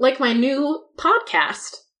 Like my new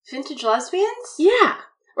podcast. Vintage Lesbians? Yeah.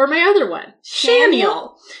 Or my other one.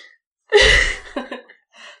 Shaniel.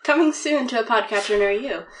 Coming soon to a podcatcher near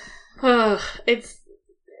you. It's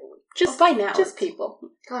just by now. Just people.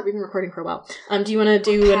 God, we've been recording for a while. Do you want to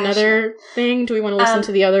do another thing? Do we want to listen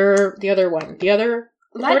to the other one? The other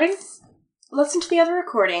recording? Let's listen to the other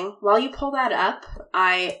recording. While you pull that up,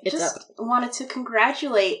 I wanted to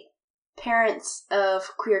congratulate parents of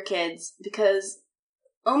queer kids because,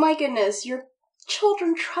 oh my goodness, your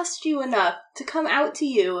children trust you enough to come out to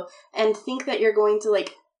you and think that you're going to,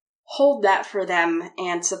 like, hold that for them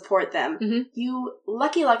and support them. Mm-hmm. You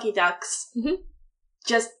lucky ducks. Mm-hmm.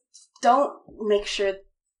 Just don't make sure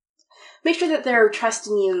that their trust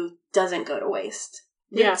in you doesn't go to waste.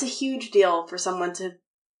 Yeah. It's a huge deal for someone to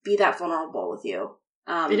be that vulnerable with you.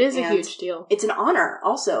 It is a huge deal. It's an honor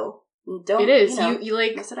also. It is. You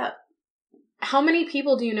like mess it up. How many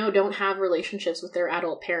people do you know don't have relationships with their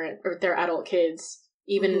adult parent or their adult kids,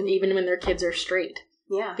 even when their kids are straight?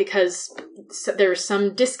 Yeah. Because there's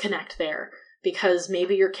some disconnect there. Because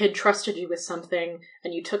maybe your kid trusted you with something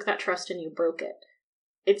and you took that trust and you broke it.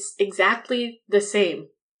 It's exactly the same.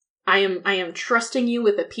 I am trusting you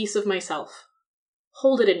with a piece of myself.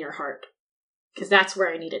 Hold it in your heart. Because that's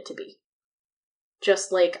where I need it to be.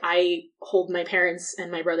 Just like I hold my parents'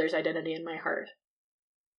 and my brother's identity in my heart.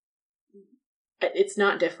 It's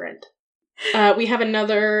not different. We have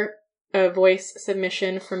another voice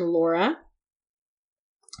submission from Laura.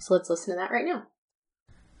 So let's listen to that right now.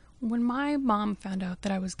 When my mom found out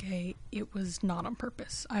that I was gay, it was not on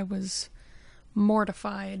purpose. I was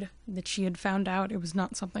mortified that she had found out. It was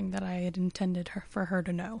not something that I had intended for her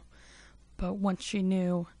to know. But once she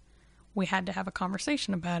knew, we had to have a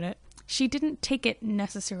conversation about it. She didn't take it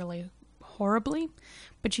necessarily horribly,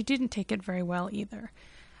 but she didn't take it very well either.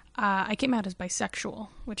 I came out as bisexual,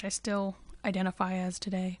 which I still identify as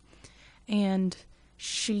today, and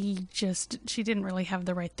she didn't really have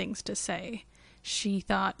the right things to say. She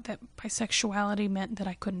thought that bisexuality meant that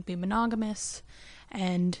I couldn't be monogamous,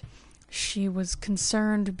 and she was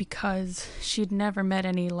concerned because she'd never met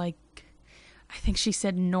any, I think she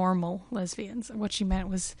said normal lesbians. What she meant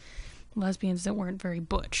was lesbians that weren't very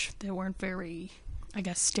butch, that weren't very, I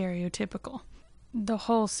guess, stereotypical. The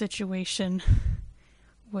whole situation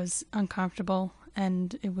was uncomfortable,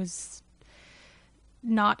 and it was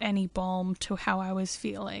not any balm to how I was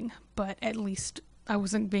feeling, but at least I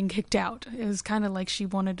wasn't being kicked out. It was kind of like she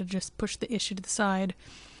wanted to just push the issue to the side.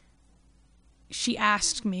 She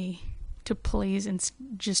asked me to please and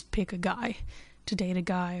just pick a guy, to date a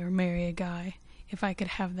guy or marry a guy, if I could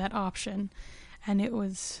have that option. And it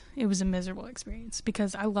was a miserable experience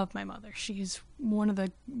because I love my mother. She's one of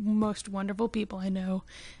the most wonderful people I know.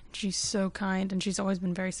 She's so kind, and she's always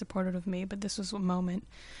been very supportive of me, but this was a moment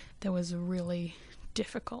that was really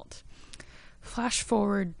difficult. Flash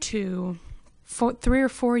forward to 3 or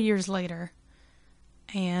 4 years later,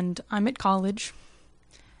 and I'm at college,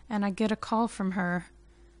 and I get a call from her,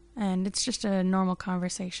 and it's just a normal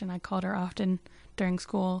conversation. I called her often during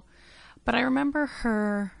school, but I remember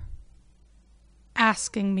her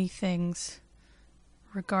asking me things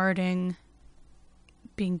regarding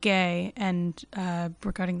being gay and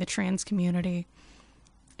regarding the trans community.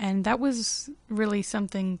 And that was really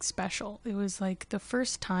something special. It was like the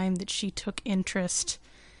first time that she took interest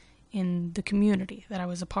in the community that I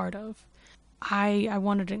was a part of. I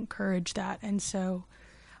wanted to encourage that. And so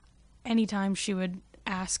anytime she would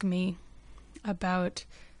ask me about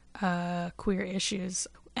queer issues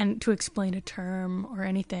and to explain a term or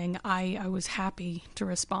anything, I was happy to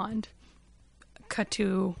respond. Cut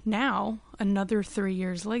to now, another 3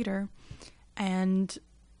 years later, and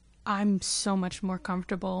I'm so much more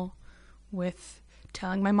comfortable with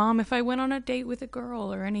telling my mom if I went on a date with a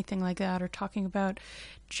girl or anything like that, or talking about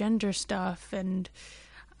gender stuff. And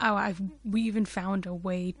we even found a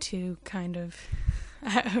way to kind of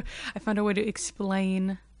I found a way to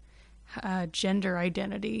explain gender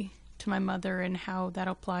identity to my mother and how that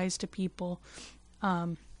applies to people,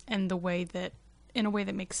 and in a way that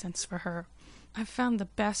makes sense for her. I've found the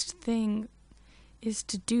best thing is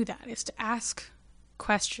to do that, is to ask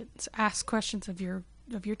questions of your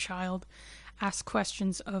child, ask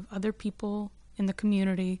questions of other people in the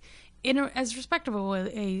community in as respectable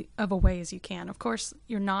of a way as you can. Of course,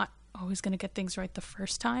 you're not always going to get things right the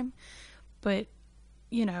first time, but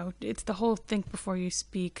it's the whole think before you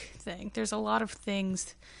speak thing. There's a lot of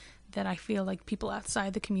things that I feel like people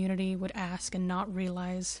outside the community would ask and not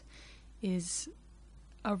realize is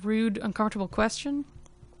a rude, uncomfortable question.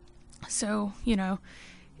 So,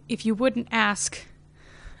 if you wouldn't ask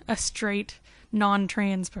a straight,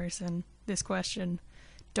 non-trans person this question,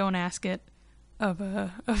 don't ask it of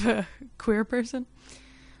a queer person.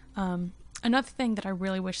 Another thing that I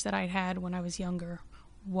really wish that I'd had when I was younger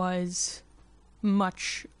was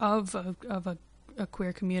much of a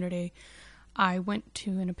queer community. I went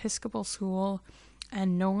to an Episcopal school,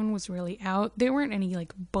 and no one was really out. There weren't any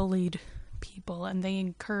bullied people, and they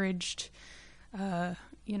encouraged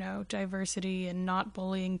diversity and not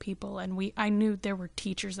bullying people. And I knew there were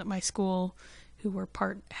teachers at my school who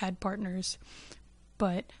had partners,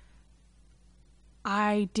 but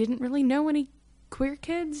I didn't really know any queer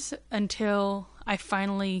kids until I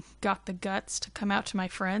finally got the guts to come out to my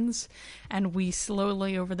friends, and we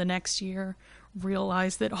slowly over the next year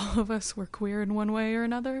realized that all of us were queer in one way or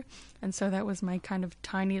another. And so that was my kind of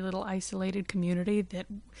tiny little isolated community that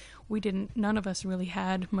none of us really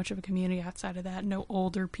had much of a community outside of that, no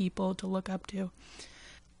older people to look up to.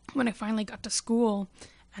 When I finally got to school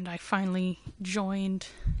and I finally joined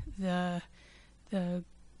the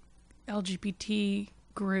LGBT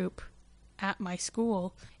group at my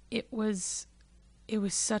school, it was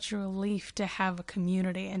such a relief to have a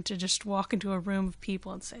community and to just walk into a room of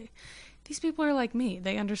people and say, these people are like me.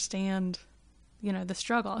 They understand, the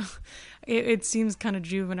struggle. It seems kind of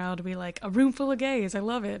juvenile to be like, a room full of gays. I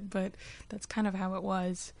love it. But that's kind of how it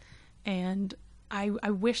was. And I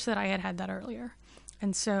wish that I had had that earlier.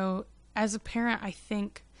 And so as a parent, I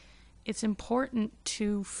think it's important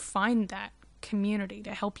to find that community,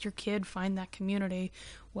 to help your kid find that community,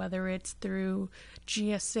 whether it's through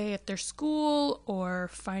GSA at their school or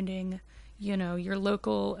finding, your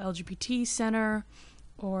local LGBT center,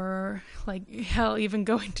 or hell, even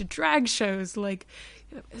going to drag shows.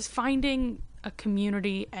 Finding a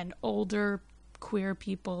community and older queer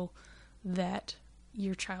people that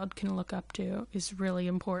your child can look up to is really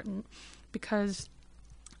important, because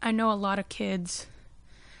I know a lot of kids,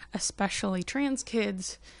 especially trans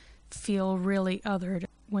kids, feel really othered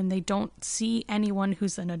when they don't see anyone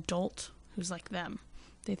who's an adult who's like them.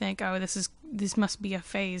 They think, oh, this must be a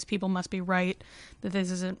phase. People must be right that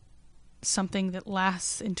this isn't something that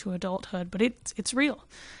lasts into adulthood, but it's real.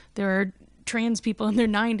 There are trans people in their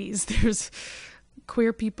 90s. There's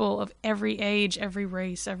queer people of every age, every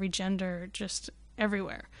race, every gender, just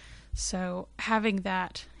everywhere. So having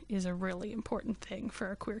that is a really important thing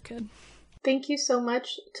for a queer kid. Thank you so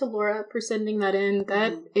much to Laura for sending that in.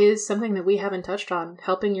 That is something that we haven't touched on,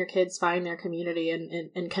 helping your kids find their community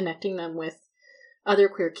and connecting them with other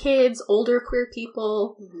queer kids, older queer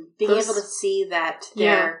people. Being able to see that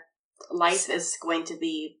their life is going to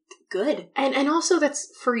be good. And also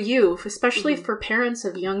that's for you, especially for parents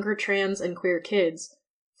of younger trans and queer kids,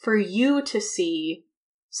 for you to see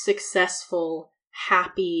successful,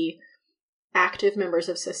 happy, active members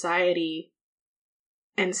of society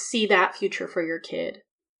and see that future for your kid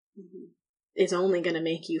is only going to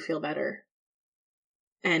make you feel better.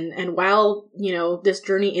 And while, this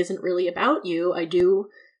journey isn't really about you,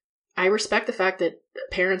 I respect the fact that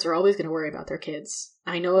parents are always going to worry about their kids.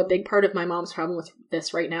 I know a big part of my mom's problem with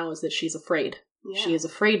this right now is that she's afraid. Yeah. She is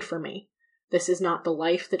afraid for me. This is not the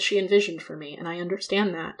life that she envisioned for me, and I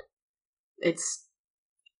understand that.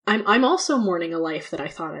 I'm also mourning a life that I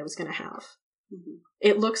thought I was going to have.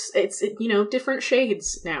 It's different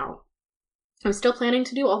shades now. I'm still planning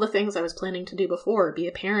to do all the things I was planning to do before, be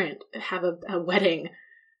a parent, have a wedding,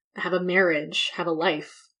 have a marriage, have a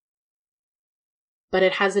life. But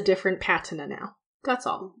it has a different patina now. That's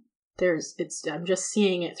all. I'm just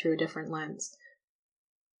seeing it through a different lens.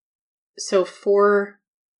 So for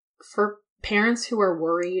parents who are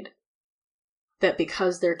worried that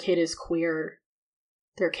because their kid is queer,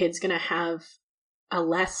 their kid's gonna have a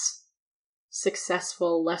less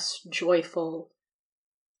successful, less joyful,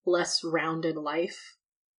 less rounded life,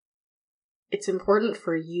 it's important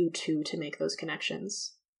for you too to make those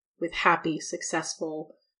connections with happy,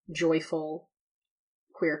 successful, joyful,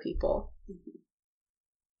 queer people.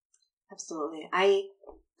 Absolutely. I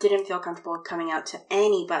didn't feel comfortable coming out to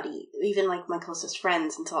anybody, even like my closest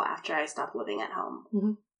friends, until after I stopped living at home.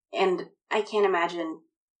 Mm-hmm. And I can't imagine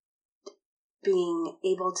being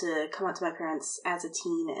able to come out to my parents as a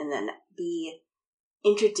teen and then be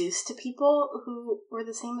introduced to people who were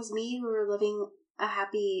the same as me, who were living a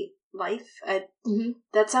happy life.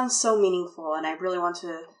 That sounds so meaningful, and I really want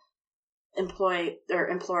to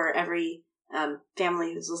implore every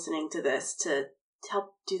family who's listening to this to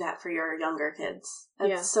help do that for your younger kids.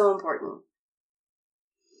 That's so important.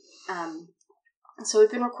 So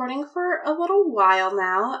we've been recording for a little while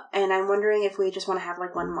now, and I'm wondering if we just want to have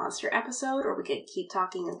like one monster episode, or we could keep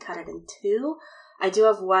talking and cut it in two. I do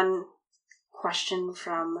have one question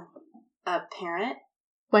from a parent.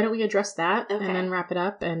 Why don't we address that and then wrap it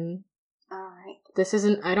up? And all right,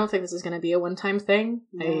 I don't think this is going to be a one-time thing.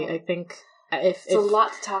 No. I think it's a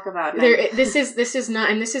lot to talk about. This is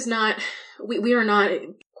not. We are not.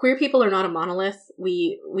 Queer people are not a monolith.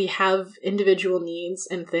 We have individual needs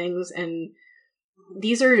and things, and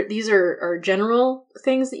these are general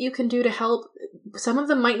things that you can do to help. Some of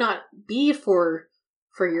them might not be for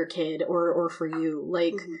your kid or for you.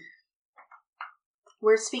 Like,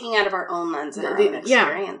 we're speaking out of our own lens and our own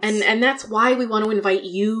experience. Yeah. And that's why we want to invite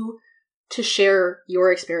you to share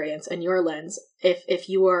your experience and your lens. If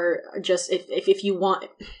you are just if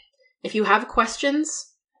you have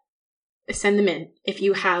questions, send them in. If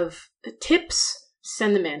you have tips,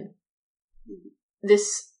 send them in.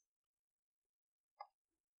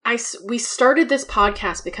 We started this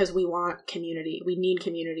podcast because we want community. We need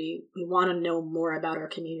community. We want to know more about our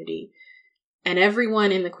community. And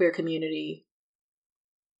everyone in the queer community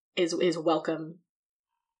is welcome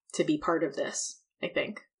to be part of this, I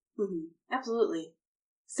think. Mm-hmm. Absolutely.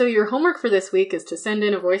 So your homework for this week is to send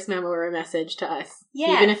in a voice memo or a message to us.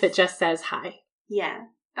 Yes. Even if it just says hi. Yeah.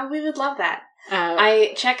 Oh, we would love that.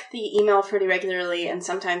 I check the email pretty regularly, and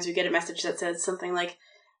sometimes we get a message that says something like,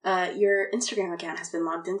 your Instagram account has been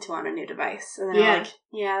logged into on a new device. And then I'm like,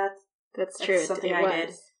 yeah, that's true. Something I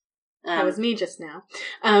did. That was me just now.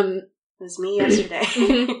 It was me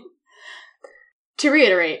yesterday. To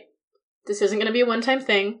reiterate, this isn't going to be a one-time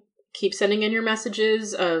thing. Keep sending in your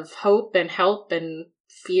messages of hope and help and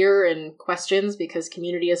fear and questions, because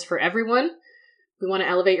community is for everyone. We want to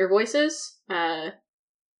elevate your voices.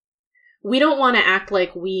 We don't want to act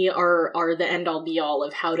like we are the end-all be-all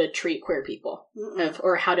of how to treat queer people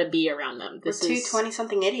or how to be around them. We're two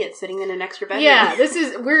 20-something idiots sitting in an extra bedroom. Yeah,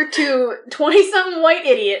 we're two 20-something white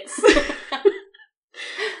idiots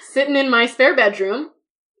sitting in my spare bedroom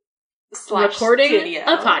recording studio.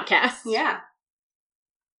 A podcast. Yeah.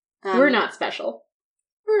 We're not special.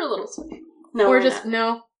 We're a little special. No, we're just,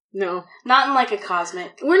 no. Not in like a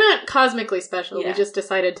cosmic. We're not cosmically special. Yeah. We just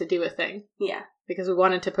decided to do a thing. Yeah. Because we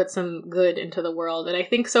wanted to put some good into the world. And I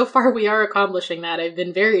think so far we are accomplishing that. I've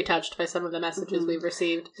been very touched by some of the messages we've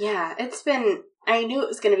received. Yeah, I knew it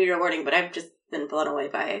was going to be rewarding, but I've just been blown away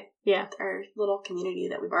by our little community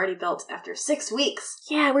that we've already built after 6 weeks.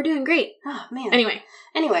 Yeah, we're doing great. Oh, man.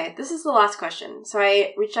 Anyway, this is the last question. So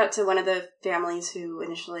I reached out to one of the families who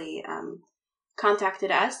initially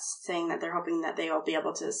contacted us, saying that they're hoping that they will be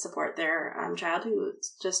able to support their child who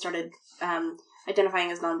just started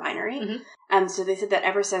identifying as non-binary. So they said that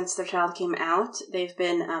ever since their child came out, they've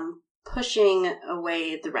been pushing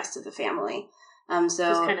away the rest of the family. So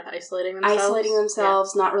just kind of isolating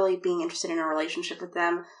themselves, not really being interested in a relationship with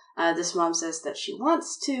them. This mom says that she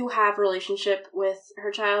wants to have a relationship with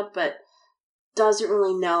her child, but doesn't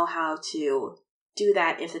really know how to do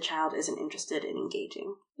that if the child isn't interested in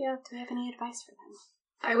engaging. Yeah. Do we have any advice for them?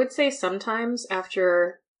 I would say sometimes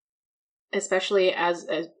after, especially as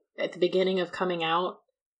at the beginning of coming out,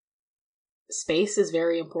 space is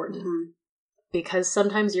very important. Because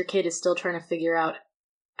sometimes your kid is still trying to figure out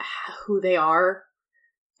who they are,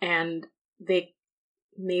 and they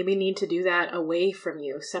maybe need to do that away from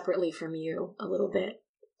you, separately from you a little bit.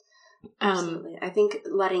 Absolutely. I think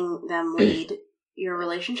letting them lead your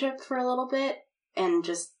relationship for a little bit and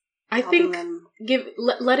just letting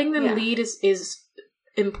them lead is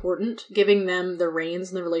important. Giving them the reins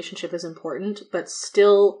in the relationship is important, but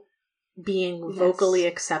still being vocally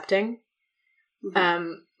accepting.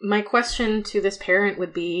 My question to this parent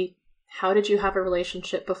would be, how did you have a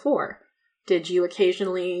relationship before? Did you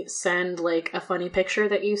occasionally send like a funny picture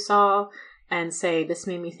that you saw and say, this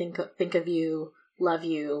made me think of you, love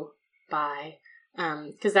you, bye?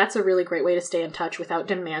 Because that's a really great way to stay in touch without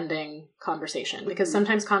demanding conversation, because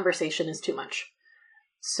sometimes conversation is too much.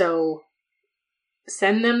 So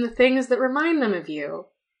send them the things that remind them of you.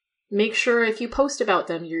 Make sure if you post about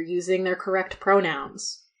them, you're using their correct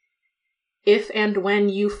pronouns. If and when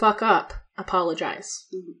you fuck up, apologize.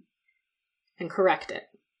 And correct it.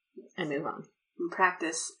 and move on. And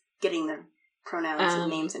practice getting the pronouns and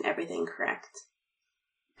names and everything correct.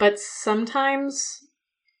 But sometimes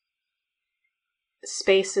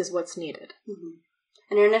space is what's needed. Mm-hmm.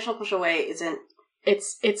 And your initial push away isn't.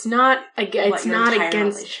 It's not it's not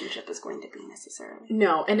against relationship is going to be necessarily.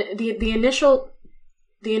 No, and the initial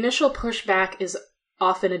pushback is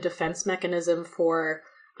often a defense mechanism for,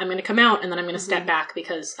 I'm going to come out and then I'm going to step back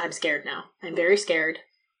because I'm scared now. I'm very scared.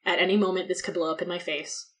 At any moment, this could blow up in my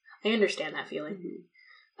face. I understand that feeling.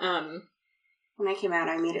 Mm-hmm. When I came out,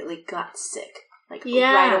 I immediately got sick,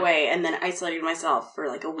 right away, and then isolated myself for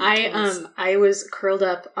like a week. I was curled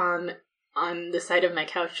up on the side of my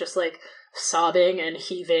couch, just like sobbing and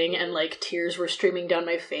heaving, and like tears were streaming down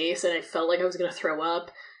my face, and I felt like I was going to throw up,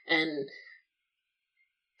 and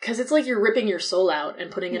because it's like you're ripping your soul out and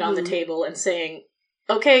putting it on the table and saying,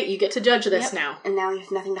 okay, you get to judge this now. And now you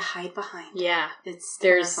have nothing to hide behind. Yeah. It's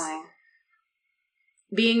terrifying.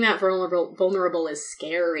 Being that vulnerable is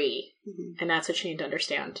scary. Mm-hmm. And that's what you need to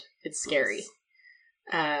understand. It's scary.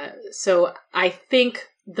 Yes. So I think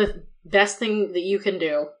the best thing that you can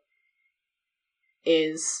do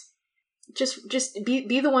is just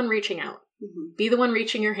be the one reaching out. Mm-hmm. Be the one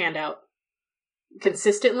reaching your hand out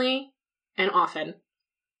consistently and often.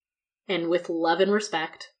 And with love and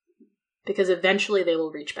respect, because eventually they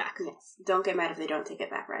will reach back. Yes. Don't get mad if they don't take it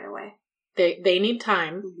back right away. They need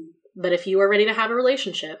time, but if you are ready to have a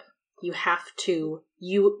relationship,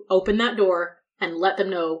 you open that door and let them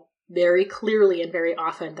know very clearly and very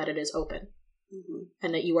often that it is open. Mm-hmm.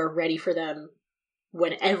 And that you are ready for them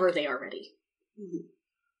whenever they are ready. Mm-hmm.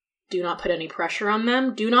 Do not put any pressure on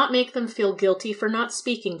them. Do not make them feel guilty for not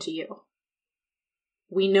speaking to you.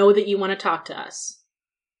 We know that you want to talk to us.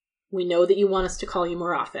 We know that you want us to call you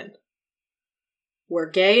more often. We're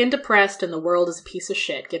gay and depressed and the world is a piece of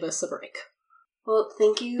shit. Give us a break. Well,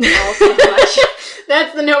 thank you all so much.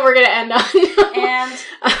 That's the note we're going to end on. And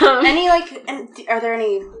are there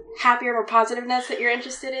any happier, more positive notes that you're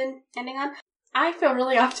interested in ending on? I feel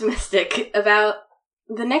really optimistic about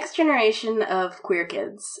the next generation of queer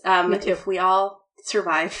kids. Me too. If we all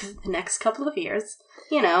survive the next couple of years,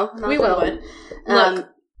 we will. Look.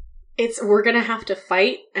 We're going to have to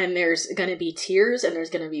fight, and there's going to be tears, and there's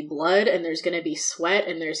going to be blood, and there's going to be sweat,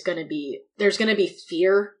 and there's going to be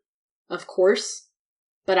fear, of course,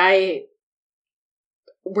 but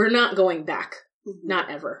we're not going back. Mm-hmm. Not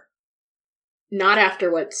ever. Not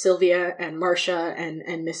after what Sylvia and Marcia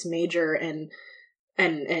and Miss Major and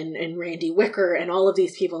Randy Wicker and all of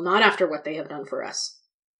these people, not after what they have done for us.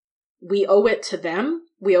 We owe it to them.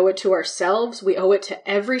 We owe it to ourselves. We owe it to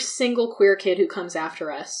every single queer kid who comes after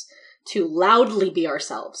us to loudly be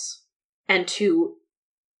ourselves and to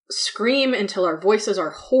scream until our voices are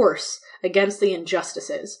hoarse against the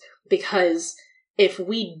injustices. Because if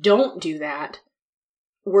we don't do that,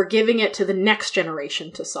 we're giving it to the next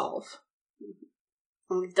generation to solve.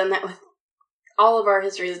 And we've done that with all of our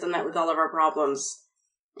history, has done that with all of our problems,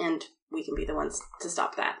 and we can be the ones to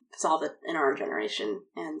stop that, solve it in our generation,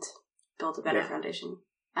 and build a better foundation.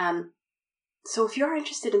 So if you're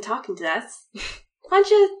interested in talking to us, why don't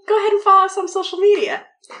you go ahead and follow us on social media?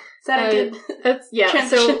 Is that a good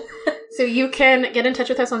transition? So you can get in touch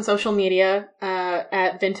with us on social media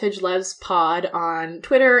at Vintage Les Pod on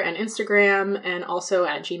Twitter and Instagram, and also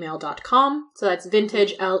at gmail.com. So that's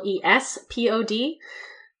Vintage LESPOD,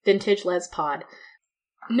 Vintage Les Pod.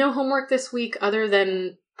 No homework this week other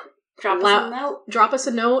than drop us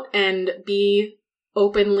a note and be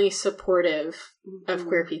openly supportive of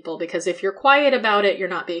queer people, because if you're quiet about it, you're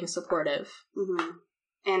not being supportive. Mm-hmm.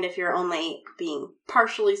 And if you're only being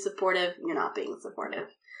partially supportive, you're not being supportive.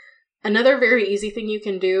 Another very easy thing you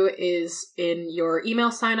can do is in your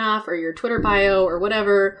email sign-off or your Twitter bio or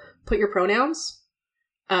whatever, put your pronouns.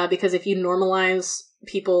 Because if you normalize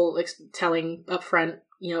people telling up front,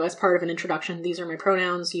 as part of an introduction, these are my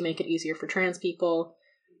pronouns, you make it easier for trans people.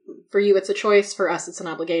 For you, it's a choice. For us, it's an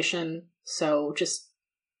obligation. So just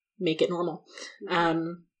make it normal.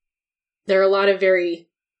 There are a lot of very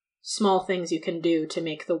small things you can do to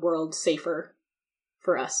make the world safer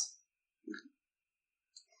for us.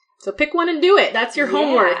 So pick one and do it. That's your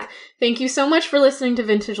homework. Thank you so much for listening to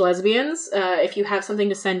Vintage Lesbians. If you have something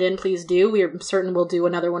to send in, please do. We are certain we'll do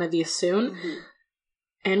another one of these soon. Mm-hmm.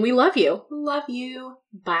 And we love you. Love you.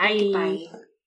 Bye. Bye.